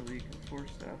mana leak and force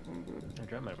staff him, but I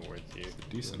dropped my wards here. It's a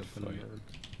decent fight.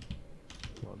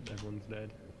 Well, everyone's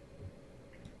dead.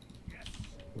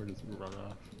 Where does it run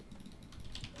off?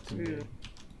 yeah.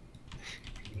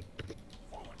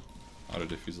 Auto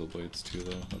diffusal blades too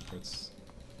though, that part's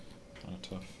kinda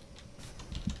tough.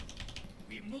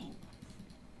 We move.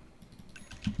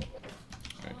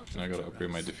 And I gotta upgrade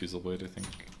my Diffusal Blade, I think.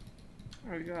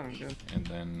 Oh, you got him, good. And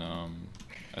then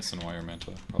S and Y or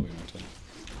Manta, probably Manta.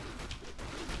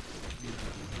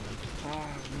 Ah,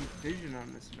 I need vision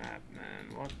on this map,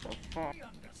 man. What the fuck? We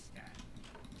understand.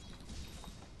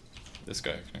 This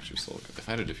guy I can actually slow. If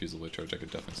I had a Diffusal Blade charge, I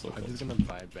could definitely slow I'm kills. just gonna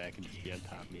buy back and just be on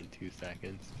top of me in 2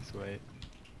 seconds. Just wait.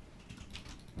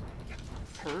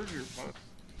 Purge or fuck?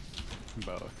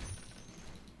 Both.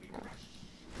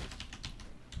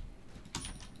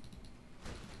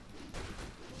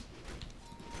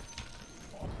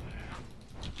 Oh,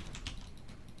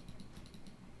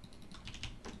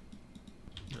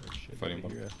 shit, Fighting over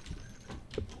bomb. here.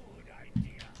 Good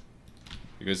idea.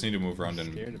 You guys need to move around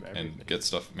I'm scared of and everything. get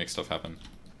stuff, make stuff happen.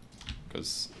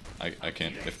 Because I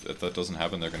can't, if that doesn't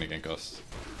happen, they're gonna gank us.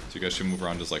 So you guys should move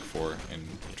around as like 4 and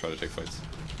try to take fights.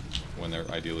 When they're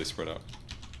ideally spread out.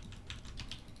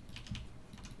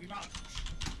 We march.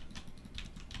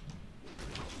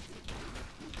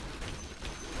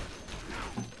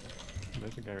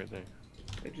 There's a guy right there.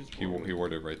 They just He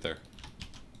warded right there.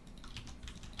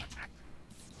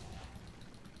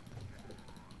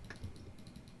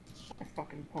 I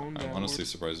fucking pwned I'm that honestly ward.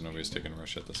 surprised nobody's taken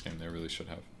rush at this game. They really should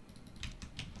have.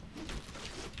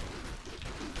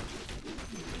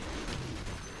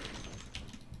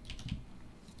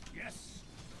 Yes.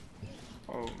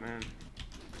 Oh man.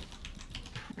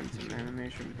 And some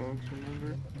animation bugs,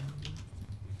 remember?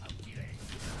 Aquilla.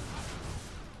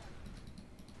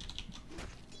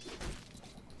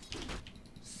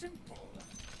 Simple.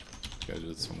 You guys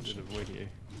did so much. Should avoid here.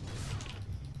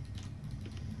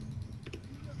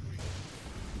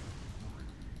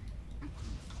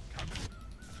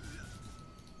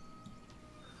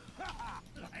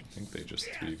 I think they just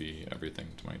 3v everything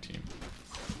to my team.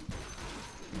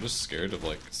 I'm just scared of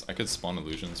like, I could spawn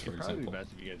illusions for It'd probably be example.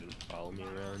 best if you guys just follow me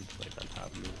around, like on top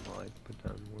of me while I put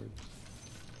down wards.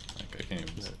 Like I can't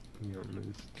even, So that you don't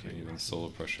lose. can't even solo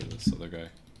pressure this other guy.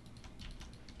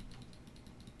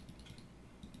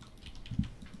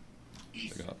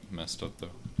 I got messed up though.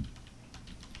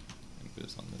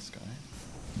 Invis on this guy.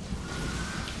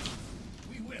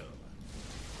 We will.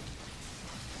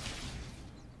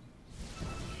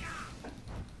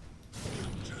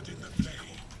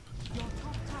 Your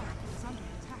top tower is under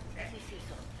attack.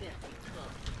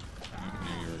 I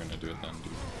knew you were gonna do it then,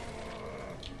 dude.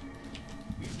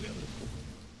 We will.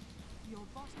 Your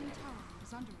bottom tower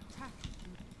is under attack.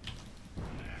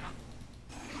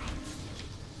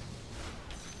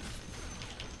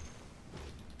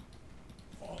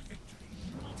 For victory.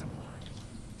 Multiply.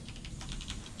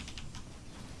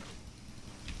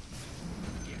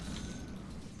 Yes.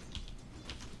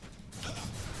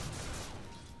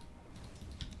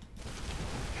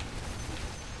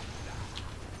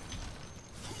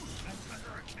 I'm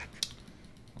under attack.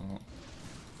 Well,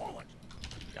 Forward.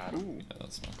 Got him. Ooh, yeah,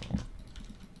 that's not gonna work.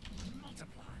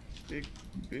 Multiply.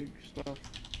 big stuff.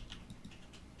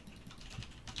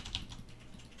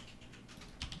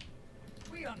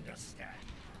 We understand.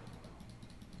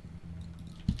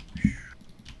 As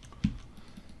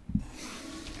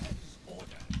ordered.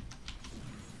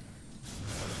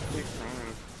 Big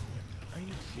front. Are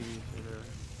you serious right now?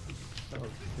 So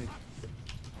thick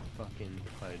fucking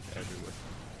fudge everywhere.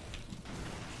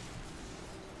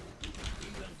 We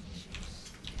will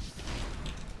chase.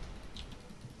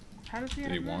 How does he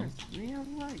Did have he won? this? He has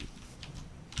light.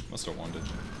 Must have won it.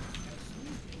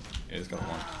 Yeah, he's got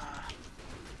one.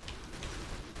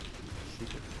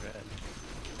 Secret thread.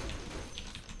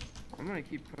 I'm gonna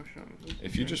keep pushing him.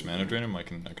 If you just mana drain him, I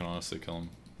can honestly kill him.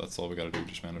 That's all we gotta do,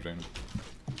 just mana drain him.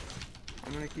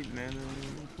 I'm gonna keep mana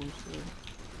and boosted.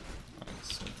 Alright,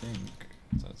 so I think,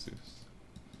 is that Zeus?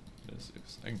 It is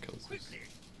Zeus. I can kill Zeus. Quickly.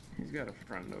 He's got a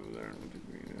friend over there with the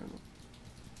green arrow.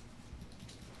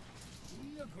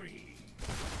 We agree.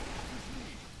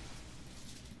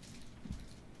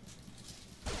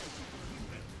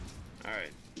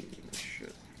 Alright,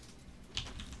 shit.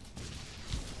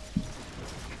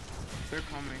 They're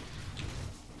coming.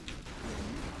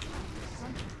 Is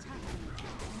under attack.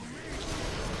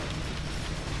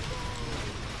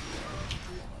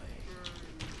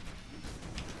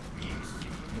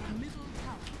 Your middle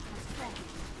tower has fallen.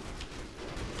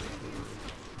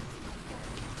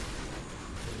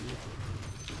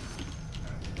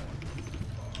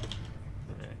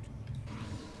 Okay.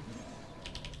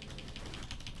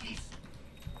 East.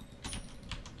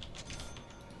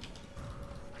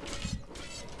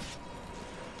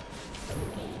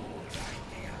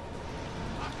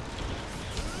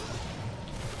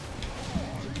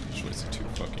 Just wasted 2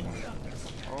 fucking.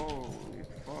 Holy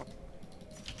fuck.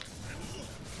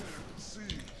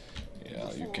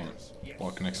 Yeah, you can't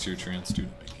walk next to your treants, dude.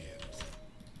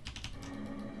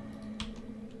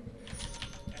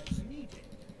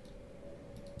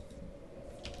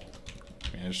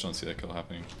 just don't see that kill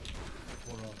happening.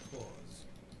 For our cause.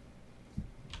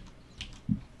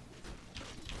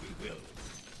 We will.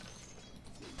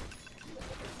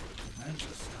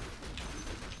 Manchester.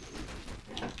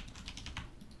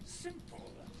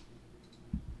 Simple.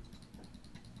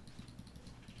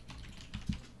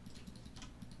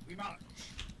 We march.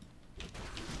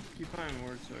 Keep finding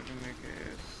words so I can make a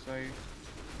site.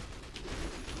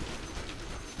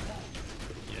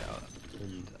 Yeah,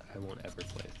 and I won't ever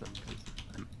place them because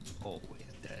I'm always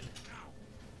dead.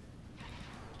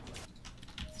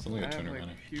 It's only I got have 200 like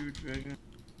mana. huge vision.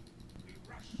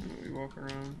 We walk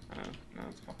around. Now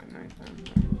it's fucking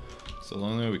nighttime. So the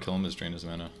only way we kill him is drain his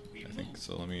mana, I think.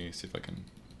 So let me see if I can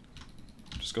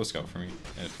just go scout for me.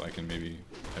 If I can maybe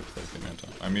hypothetically manta.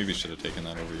 I maybe should have taken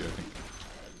that over you, I think.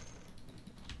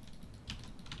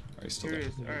 Are you still there?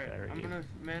 Curious. Alright, There I'm you. gonna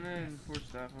mana and force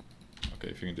staff him. Okay,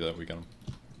 if you can do that, we got him.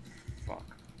 Fuck.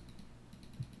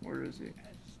 Where is he?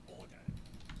 As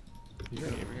ordered. He's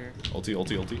over here. Ulti,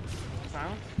 ulti, ulti.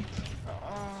 Silence?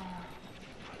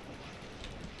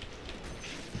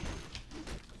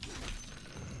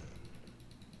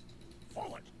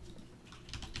 Forward.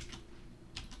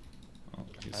 Oh,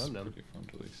 he's Found him. pretty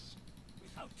farmed at least.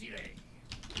 Without delay.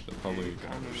 They're probably Found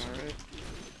gonna him, push. alright.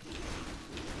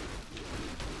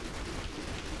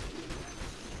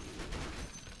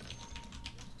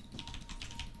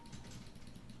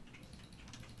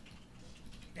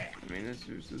 I mean, this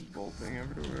Zeus is bolting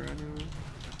everywhere anyway.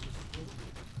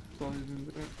 That's all he's been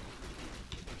doing.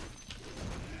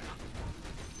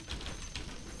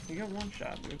 He got one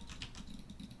shot, dude.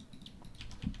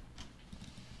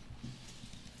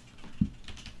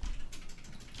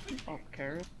 Oh,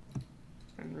 carrot.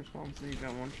 In response to he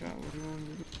got one shot, what do you want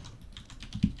to do?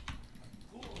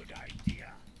 Good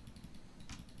idea.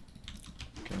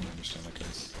 Okay, I understand that,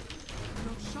 guys.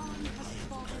 Roshan has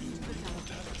fallen to the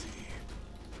devil.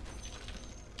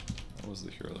 That was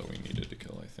the hero that we needed to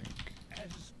kill, I think.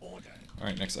 As ordered.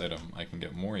 Alright, next item. I can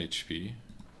get more HP.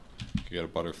 I could get a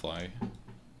butterfly.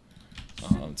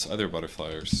 It's either butterfly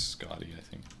or Scotty, I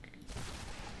think.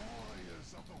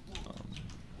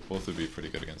 Both would be pretty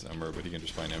good against Ember, but he can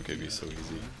just find MKB so easy.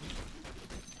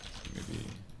 So maybe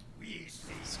We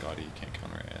see. Scotty can't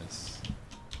counter as.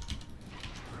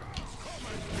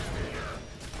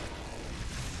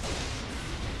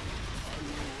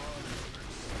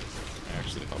 I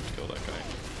actually helped kill that guy.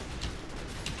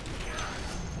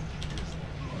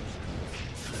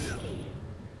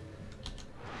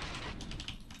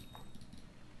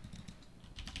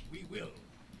 We will.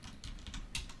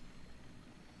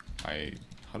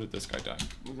 How did this guy die?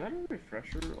 Was that a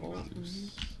refresher ult?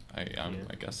 Zeus. I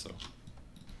guess so.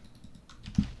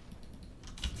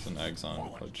 It's an eggs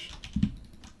on Purge.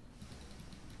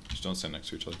 Just don't stand next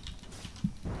to each other.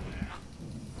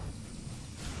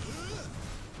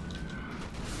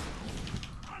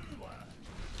 Onward.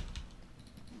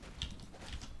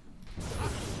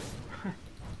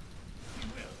 We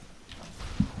will.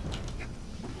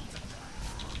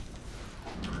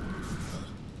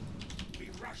 We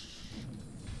rush.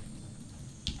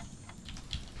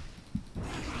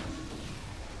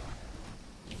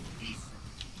 East.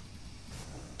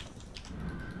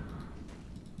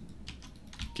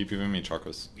 Keep giving me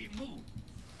chakras, We move.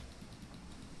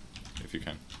 if you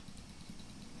can.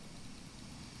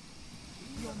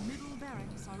 Your middle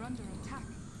barracks are under attack.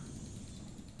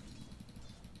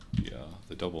 Yeah,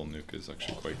 the double nuke is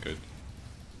actually quite good.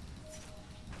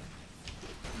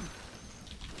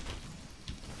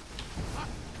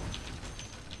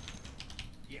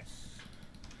 Yes.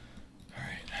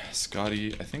 Alright,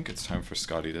 Scotty. I think it's time for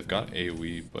Scotty. They've got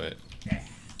AoE, but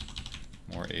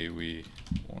more AoE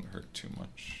won't hurt too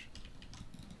much.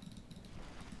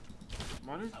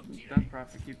 Why does that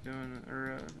prophet keep doing it?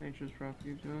 Or Nature's prophet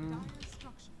keep doing Dire it?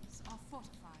 structures are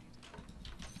fortified.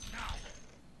 Now.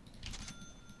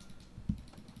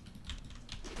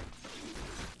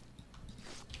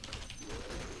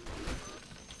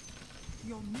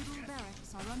 Your middle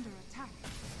barracks are under attack.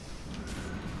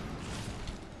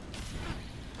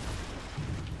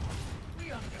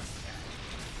 We understand.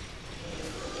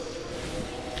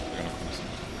 They're gonna punish him.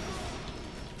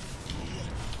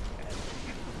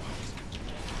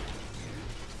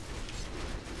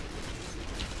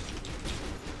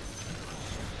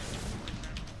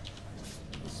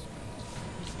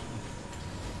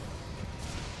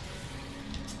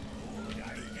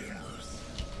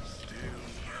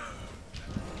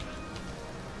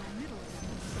 Your middle barracks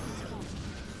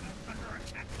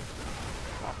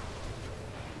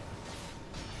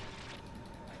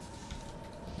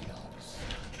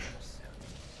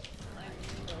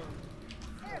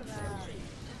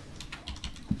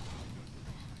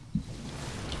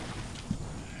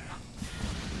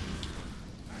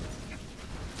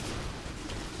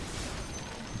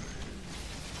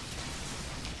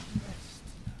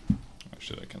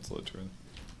Shit, I canceled it too early.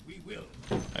 We will.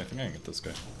 I think I can get this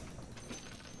guy.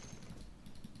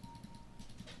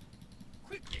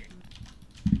 Quickly.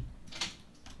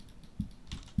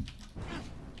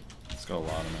 It's got a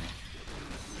lot of money.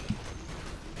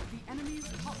 The enemy's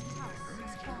top tower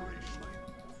is falling.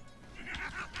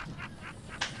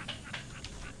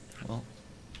 Well.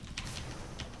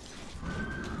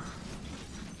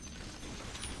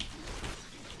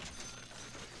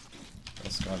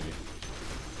 That's Scotty.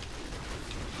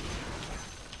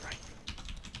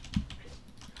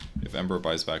 If Ember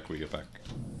buys back, we get back.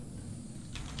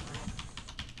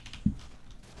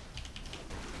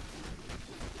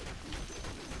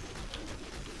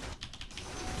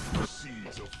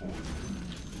 Seeds of fortune.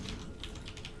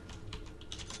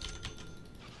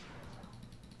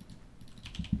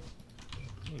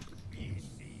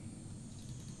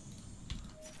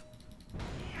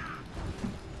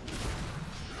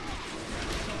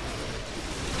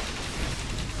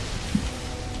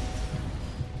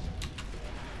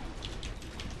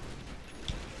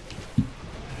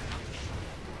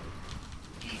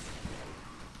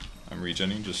 I'm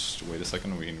regenning, just wait a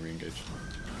second and we can re-engage.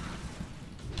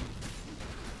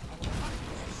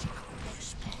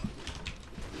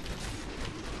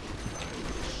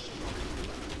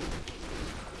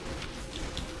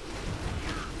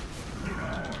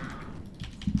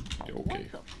 Okay.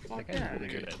 Fuck That guy's yeah. really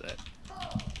good at that.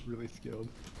 Really skilled.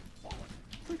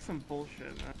 It's like some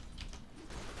bullshit, man.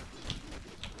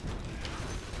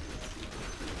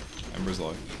 Ember's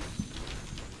alive.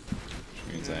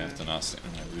 Which means I have to not stand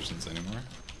my illusions anymore.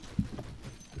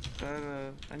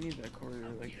 That, I need that courier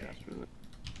like desperately.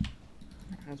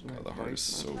 That's my Oh, the heart is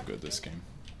advice, so man. good this game.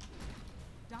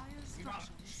 Dire's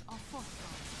structures are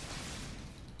fortified.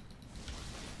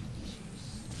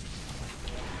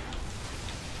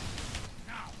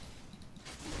 Now.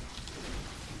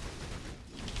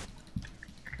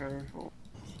 Careful.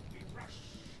 We rush.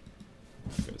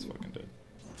 This guy's fucking dead.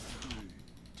 Green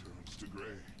turns to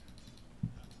gray.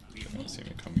 We They don't move. see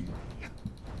me coming.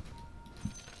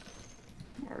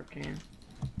 Arcane.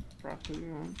 Profit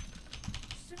on.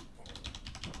 Simple.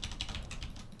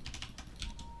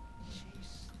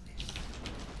 Chase this.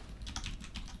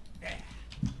 There.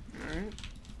 Alright.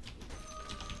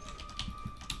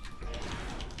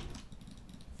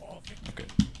 For victory. Okay.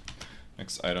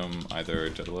 Next item, either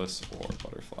Daedalus or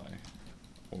Butterfly.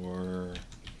 Or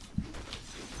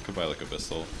could buy like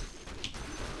Abyssal.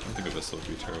 I don't think Abyssal would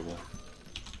be terrible.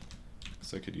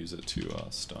 Because I could use it to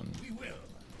stun. We will.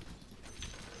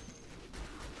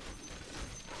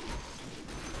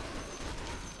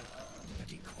 The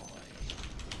decoy.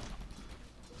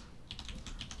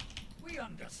 We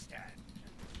understand.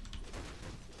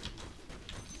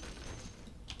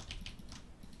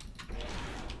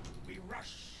 We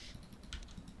rush.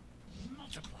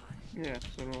 Multiply. Yeah,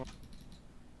 so do I.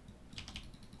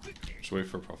 Quickly. Just wait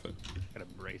for profit. Got a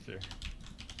bracer.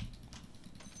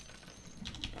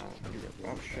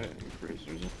 Oh shit, you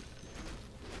bracers.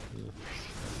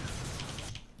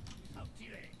 Out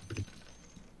delay.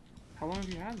 How long have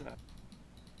you had that?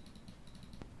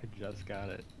 I just got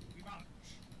it. We march.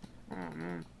 Oh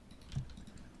man.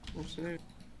 We'll see. We will.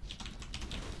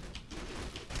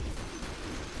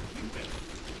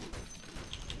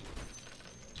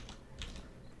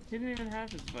 He didn't even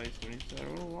have his vice when he said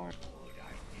it. What a lie. Good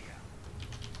idea.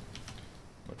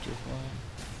 Butterfly.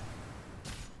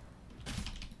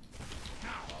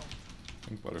 Now. I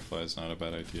think Butterfly is not a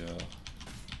bad idea.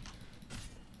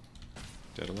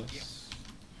 Daedalus. Yes.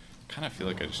 Kind of feel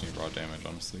like I just need raw damage,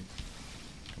 honestly.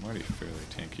 I'm already fairly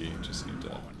tanky. Just need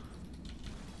to.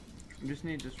 You just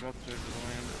need disruptor to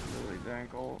land really dang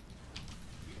gold.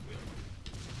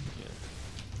 Yeah.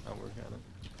 I'll work on it.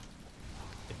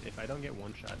 If I don't get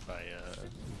one shot by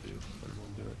Zeus, then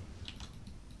we'll do it.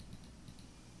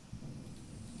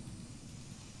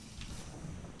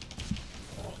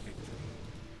 For victory.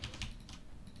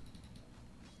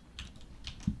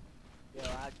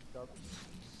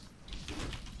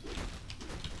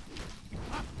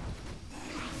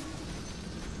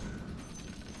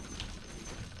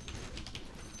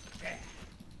 There.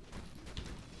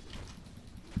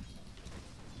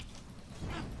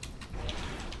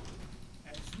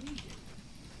 As needed.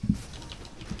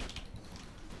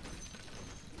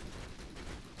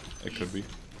 It could be.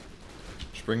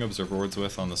 Just bring Observer Wards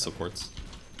with on the supports.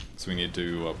 So we need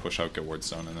to push out, get wards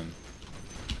down, and then.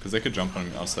 Because they could jump on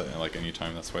us at like any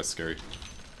time, that's why it's scary.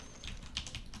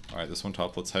 Alright, this one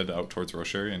top, let's head out towards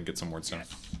Roche area and get some wards down.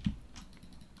 Yes.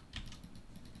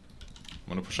 I'm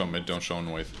gonna push out mid, don't show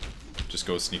in wave. Just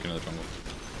go sneak into the jungle.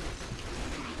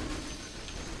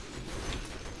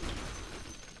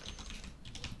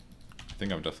 I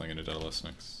think I'm definitely gonna Daedalus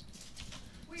next.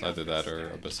 It's either that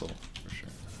or Abyssal, for sure.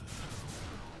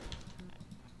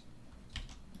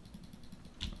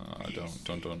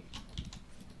 Don't.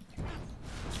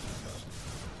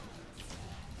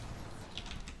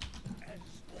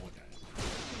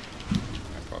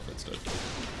 My prophet's dead.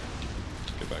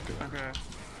 Get back. Okay.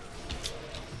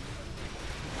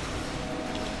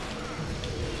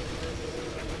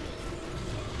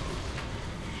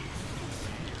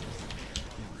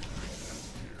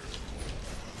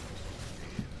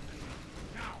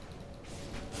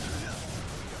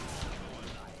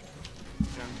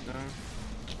 Gem's down.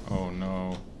 Oh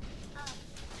no.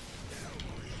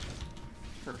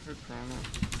 Perfect chrono.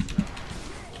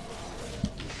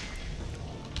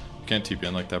 You can't TP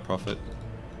in like that, Prophet.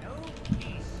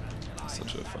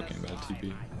 Such a fucking bad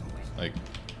TP. Like,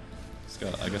 he's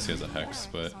got, I guess he has a Hex,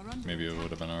 but maybe it would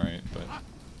have been alright, but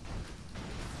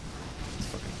it's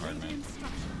fucking hard, man. Radiant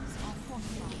structures are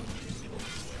fortified.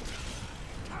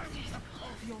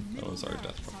 Your That middle was our death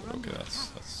barracks are Prophet. under Okay, that's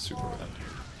super bad.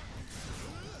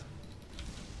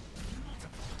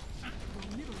 Your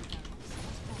middle barracks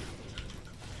has fallen.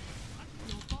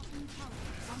 Your bottom tower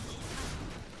is under attack.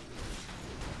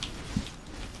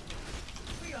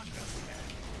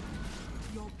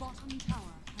 Your bottom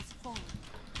tower has fallen.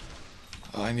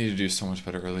 Oh, I need to do so much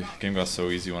better early. Game got so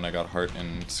easy when I got Hart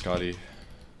and Scotty.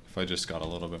 If I just got a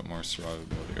little bit more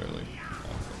survivability early, that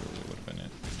probably would have been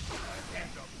it.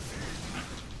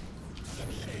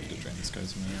 I need to drain this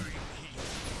guy's mana.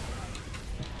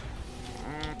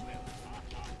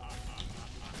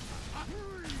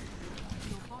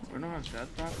 We don't have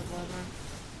Death Prophet left, man?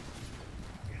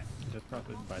 Death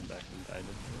Prophet died back and died.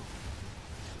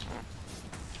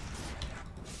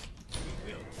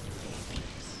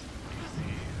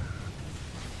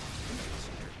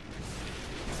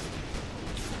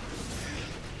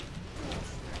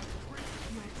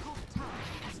 Your top tower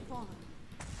has fallen.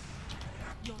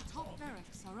 Your top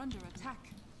barracks are under attack.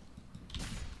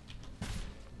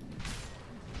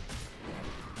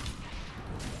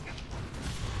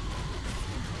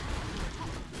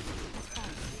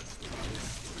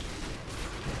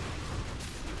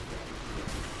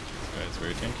 This guy's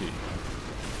very tanky.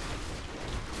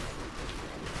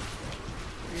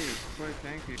 He's quite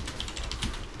tanky.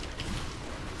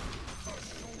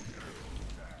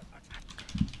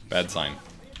 Bad sign.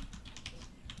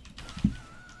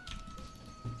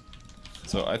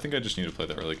 So I think I just need to play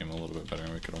the early game a little bit better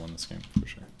and we could have won this game, for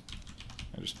sure.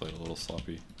 I just played a little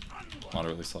sloppy. Not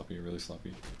really sloppy, really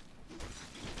sloppy.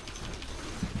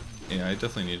 Yeah, I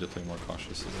definitely need to play more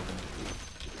cautious as a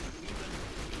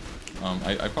game.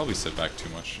 I probably sit back too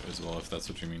much as well, if that's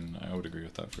what you mean. I would agree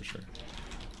with that for sure.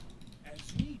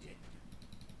 As needed.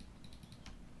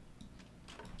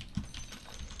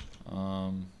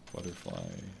 Butterfly.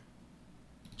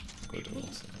 Go to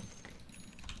Wilson.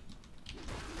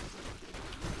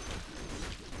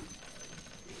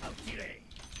 Aquilla.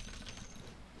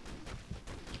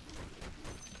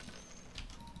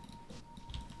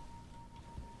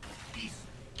 Peace.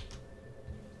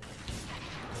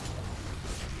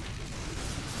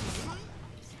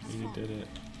 You did it.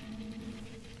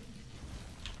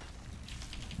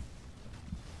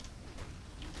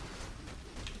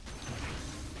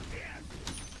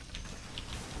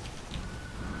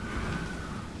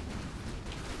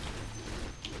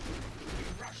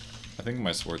 I think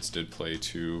my swords did play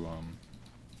too,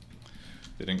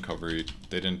 they didn't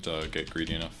they didn't get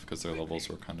greedy enough because their levels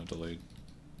were kind of delayed.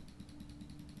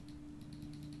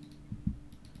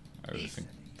 I really think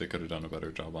they could have done a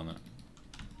better job on that.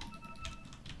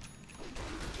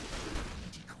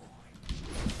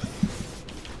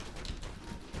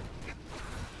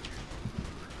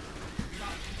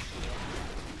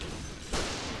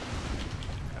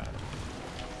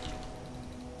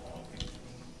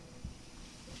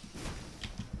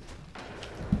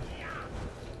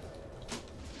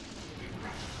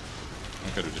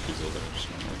 I could have diffusal there, just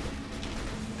not like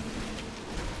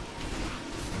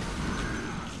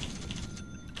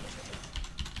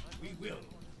We will.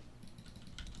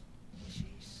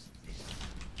 Chase this.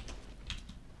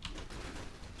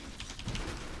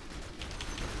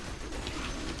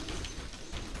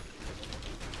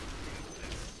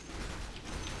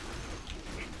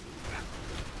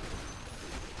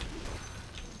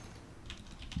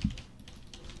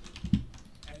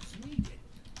 As needed.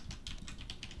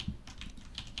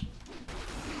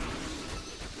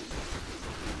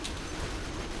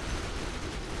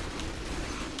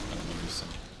 I don't know, so.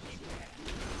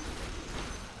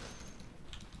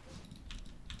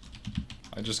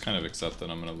 I just kind of accept that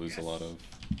I'm gonna lose a lot of.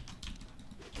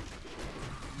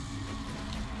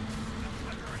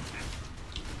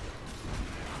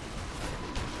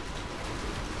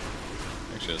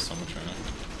 think she has so much right now.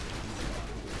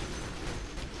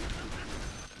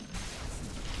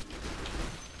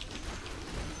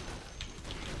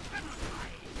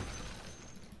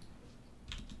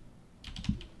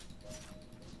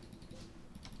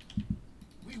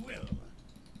 We will.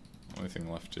 Only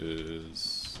thing left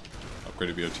is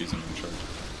upgraded BOTs and charge.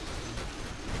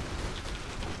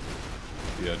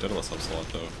 The Daedalus helps a lot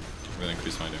though. Really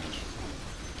increase my damage.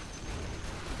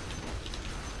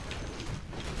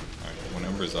 Alright, when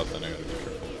Ember's up then I gotta be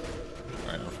careful.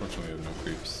 Alright, unfortunately we have no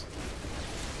creeps.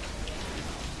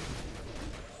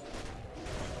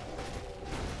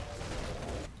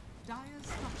 Dire's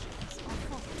structures are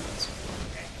fortified. That's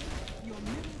fine. Your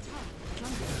middle tower is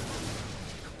under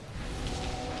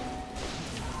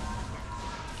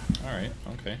attack. Alright,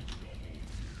 okay.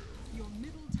 Your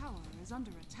middle tower is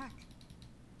under attack.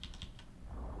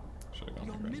 Should have gone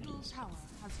Your for middle ranges. tower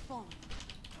has fallen.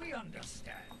 We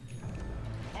understand.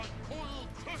 Uncoil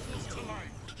crystals to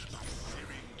life.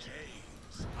 Searing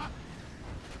gaze.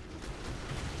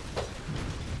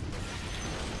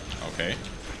 Okay.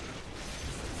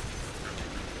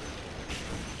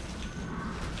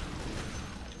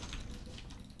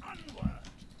 Onward.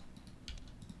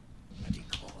 A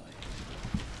decoy.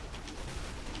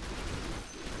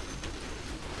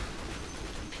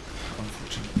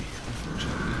 Unfortunately.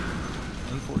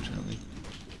 Unfortunately.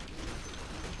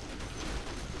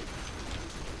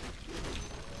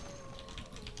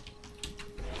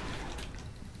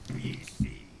 We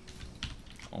see.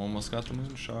 Almost got the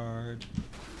moon shard.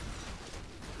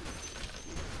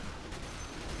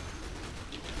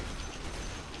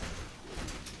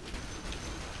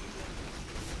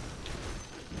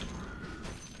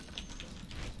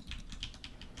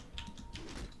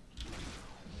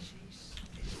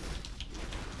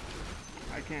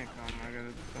 I can't come. I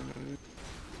gotta defend them.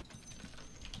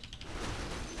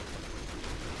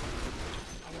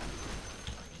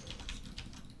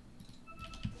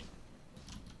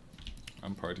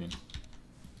 I'm partying.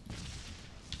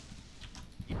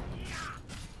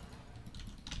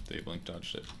 They blink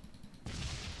dodged it.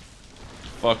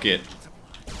 Fuck it.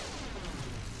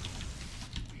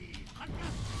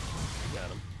 Got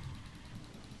him.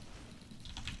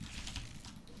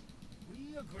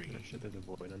 We agree. Oh shit, there's a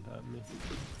void on top of me.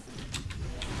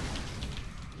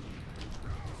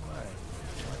 Why?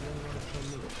 Why do you want to kill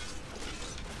me?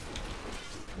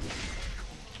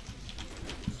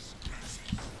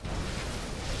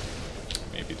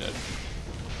 Maybe dead.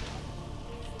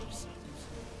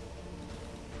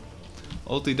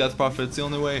 Ulti Death Prophet, it's the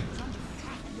only way. Your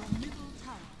middle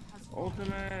tower has fallen.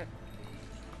 Ultimate.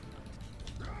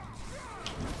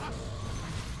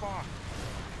 Fuck.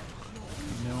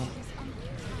 No.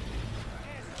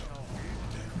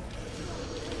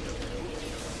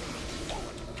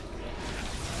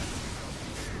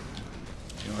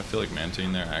 You know, I feel like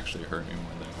Mantine there actually hurt me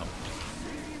more than it helped.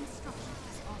 Radiant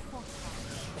structures are fortified.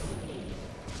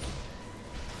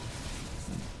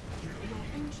 Your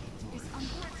ancient is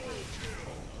under attack.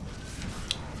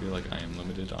 I feel like I am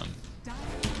limited on Dire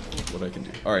what I can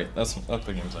do. Alright, that's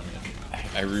the games I'm in.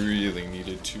 I really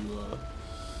needed to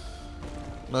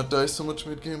not die so much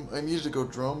mid game. I needed to go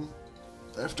drum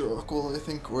after Aquilla, I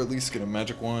think, or at least get a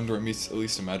magic wand, or at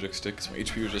least a magic stick, because my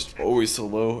HP was just always so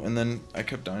low, and then I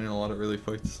kept dying in a lot of early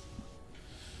fights.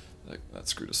 That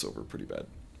screwed us over pretty bad.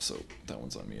 So that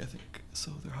one's on me, I think.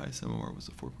 So their highest MMR was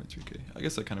a 4.3k. I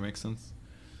guess that kind of makes sense.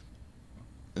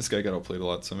 This guy got outplayed a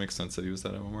lot, so it makes sense that he was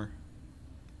that MMR.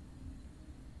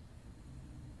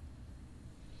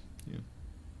 Yeah.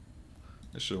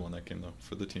 I should have won that game though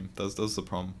for the team. That was the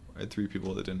problem. I had 3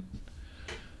 people that didn't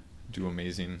do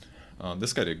amazing.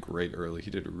 This guy did great early.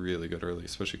 He did really good early,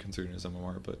 especially considering his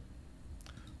MMR, but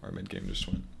our mid game just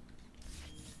went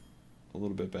a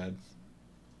little bit bad.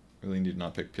 Really did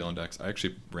not pick PL and Dex. I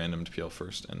actually randomed PL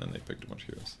first, and then they picked a bunch of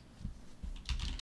heroes.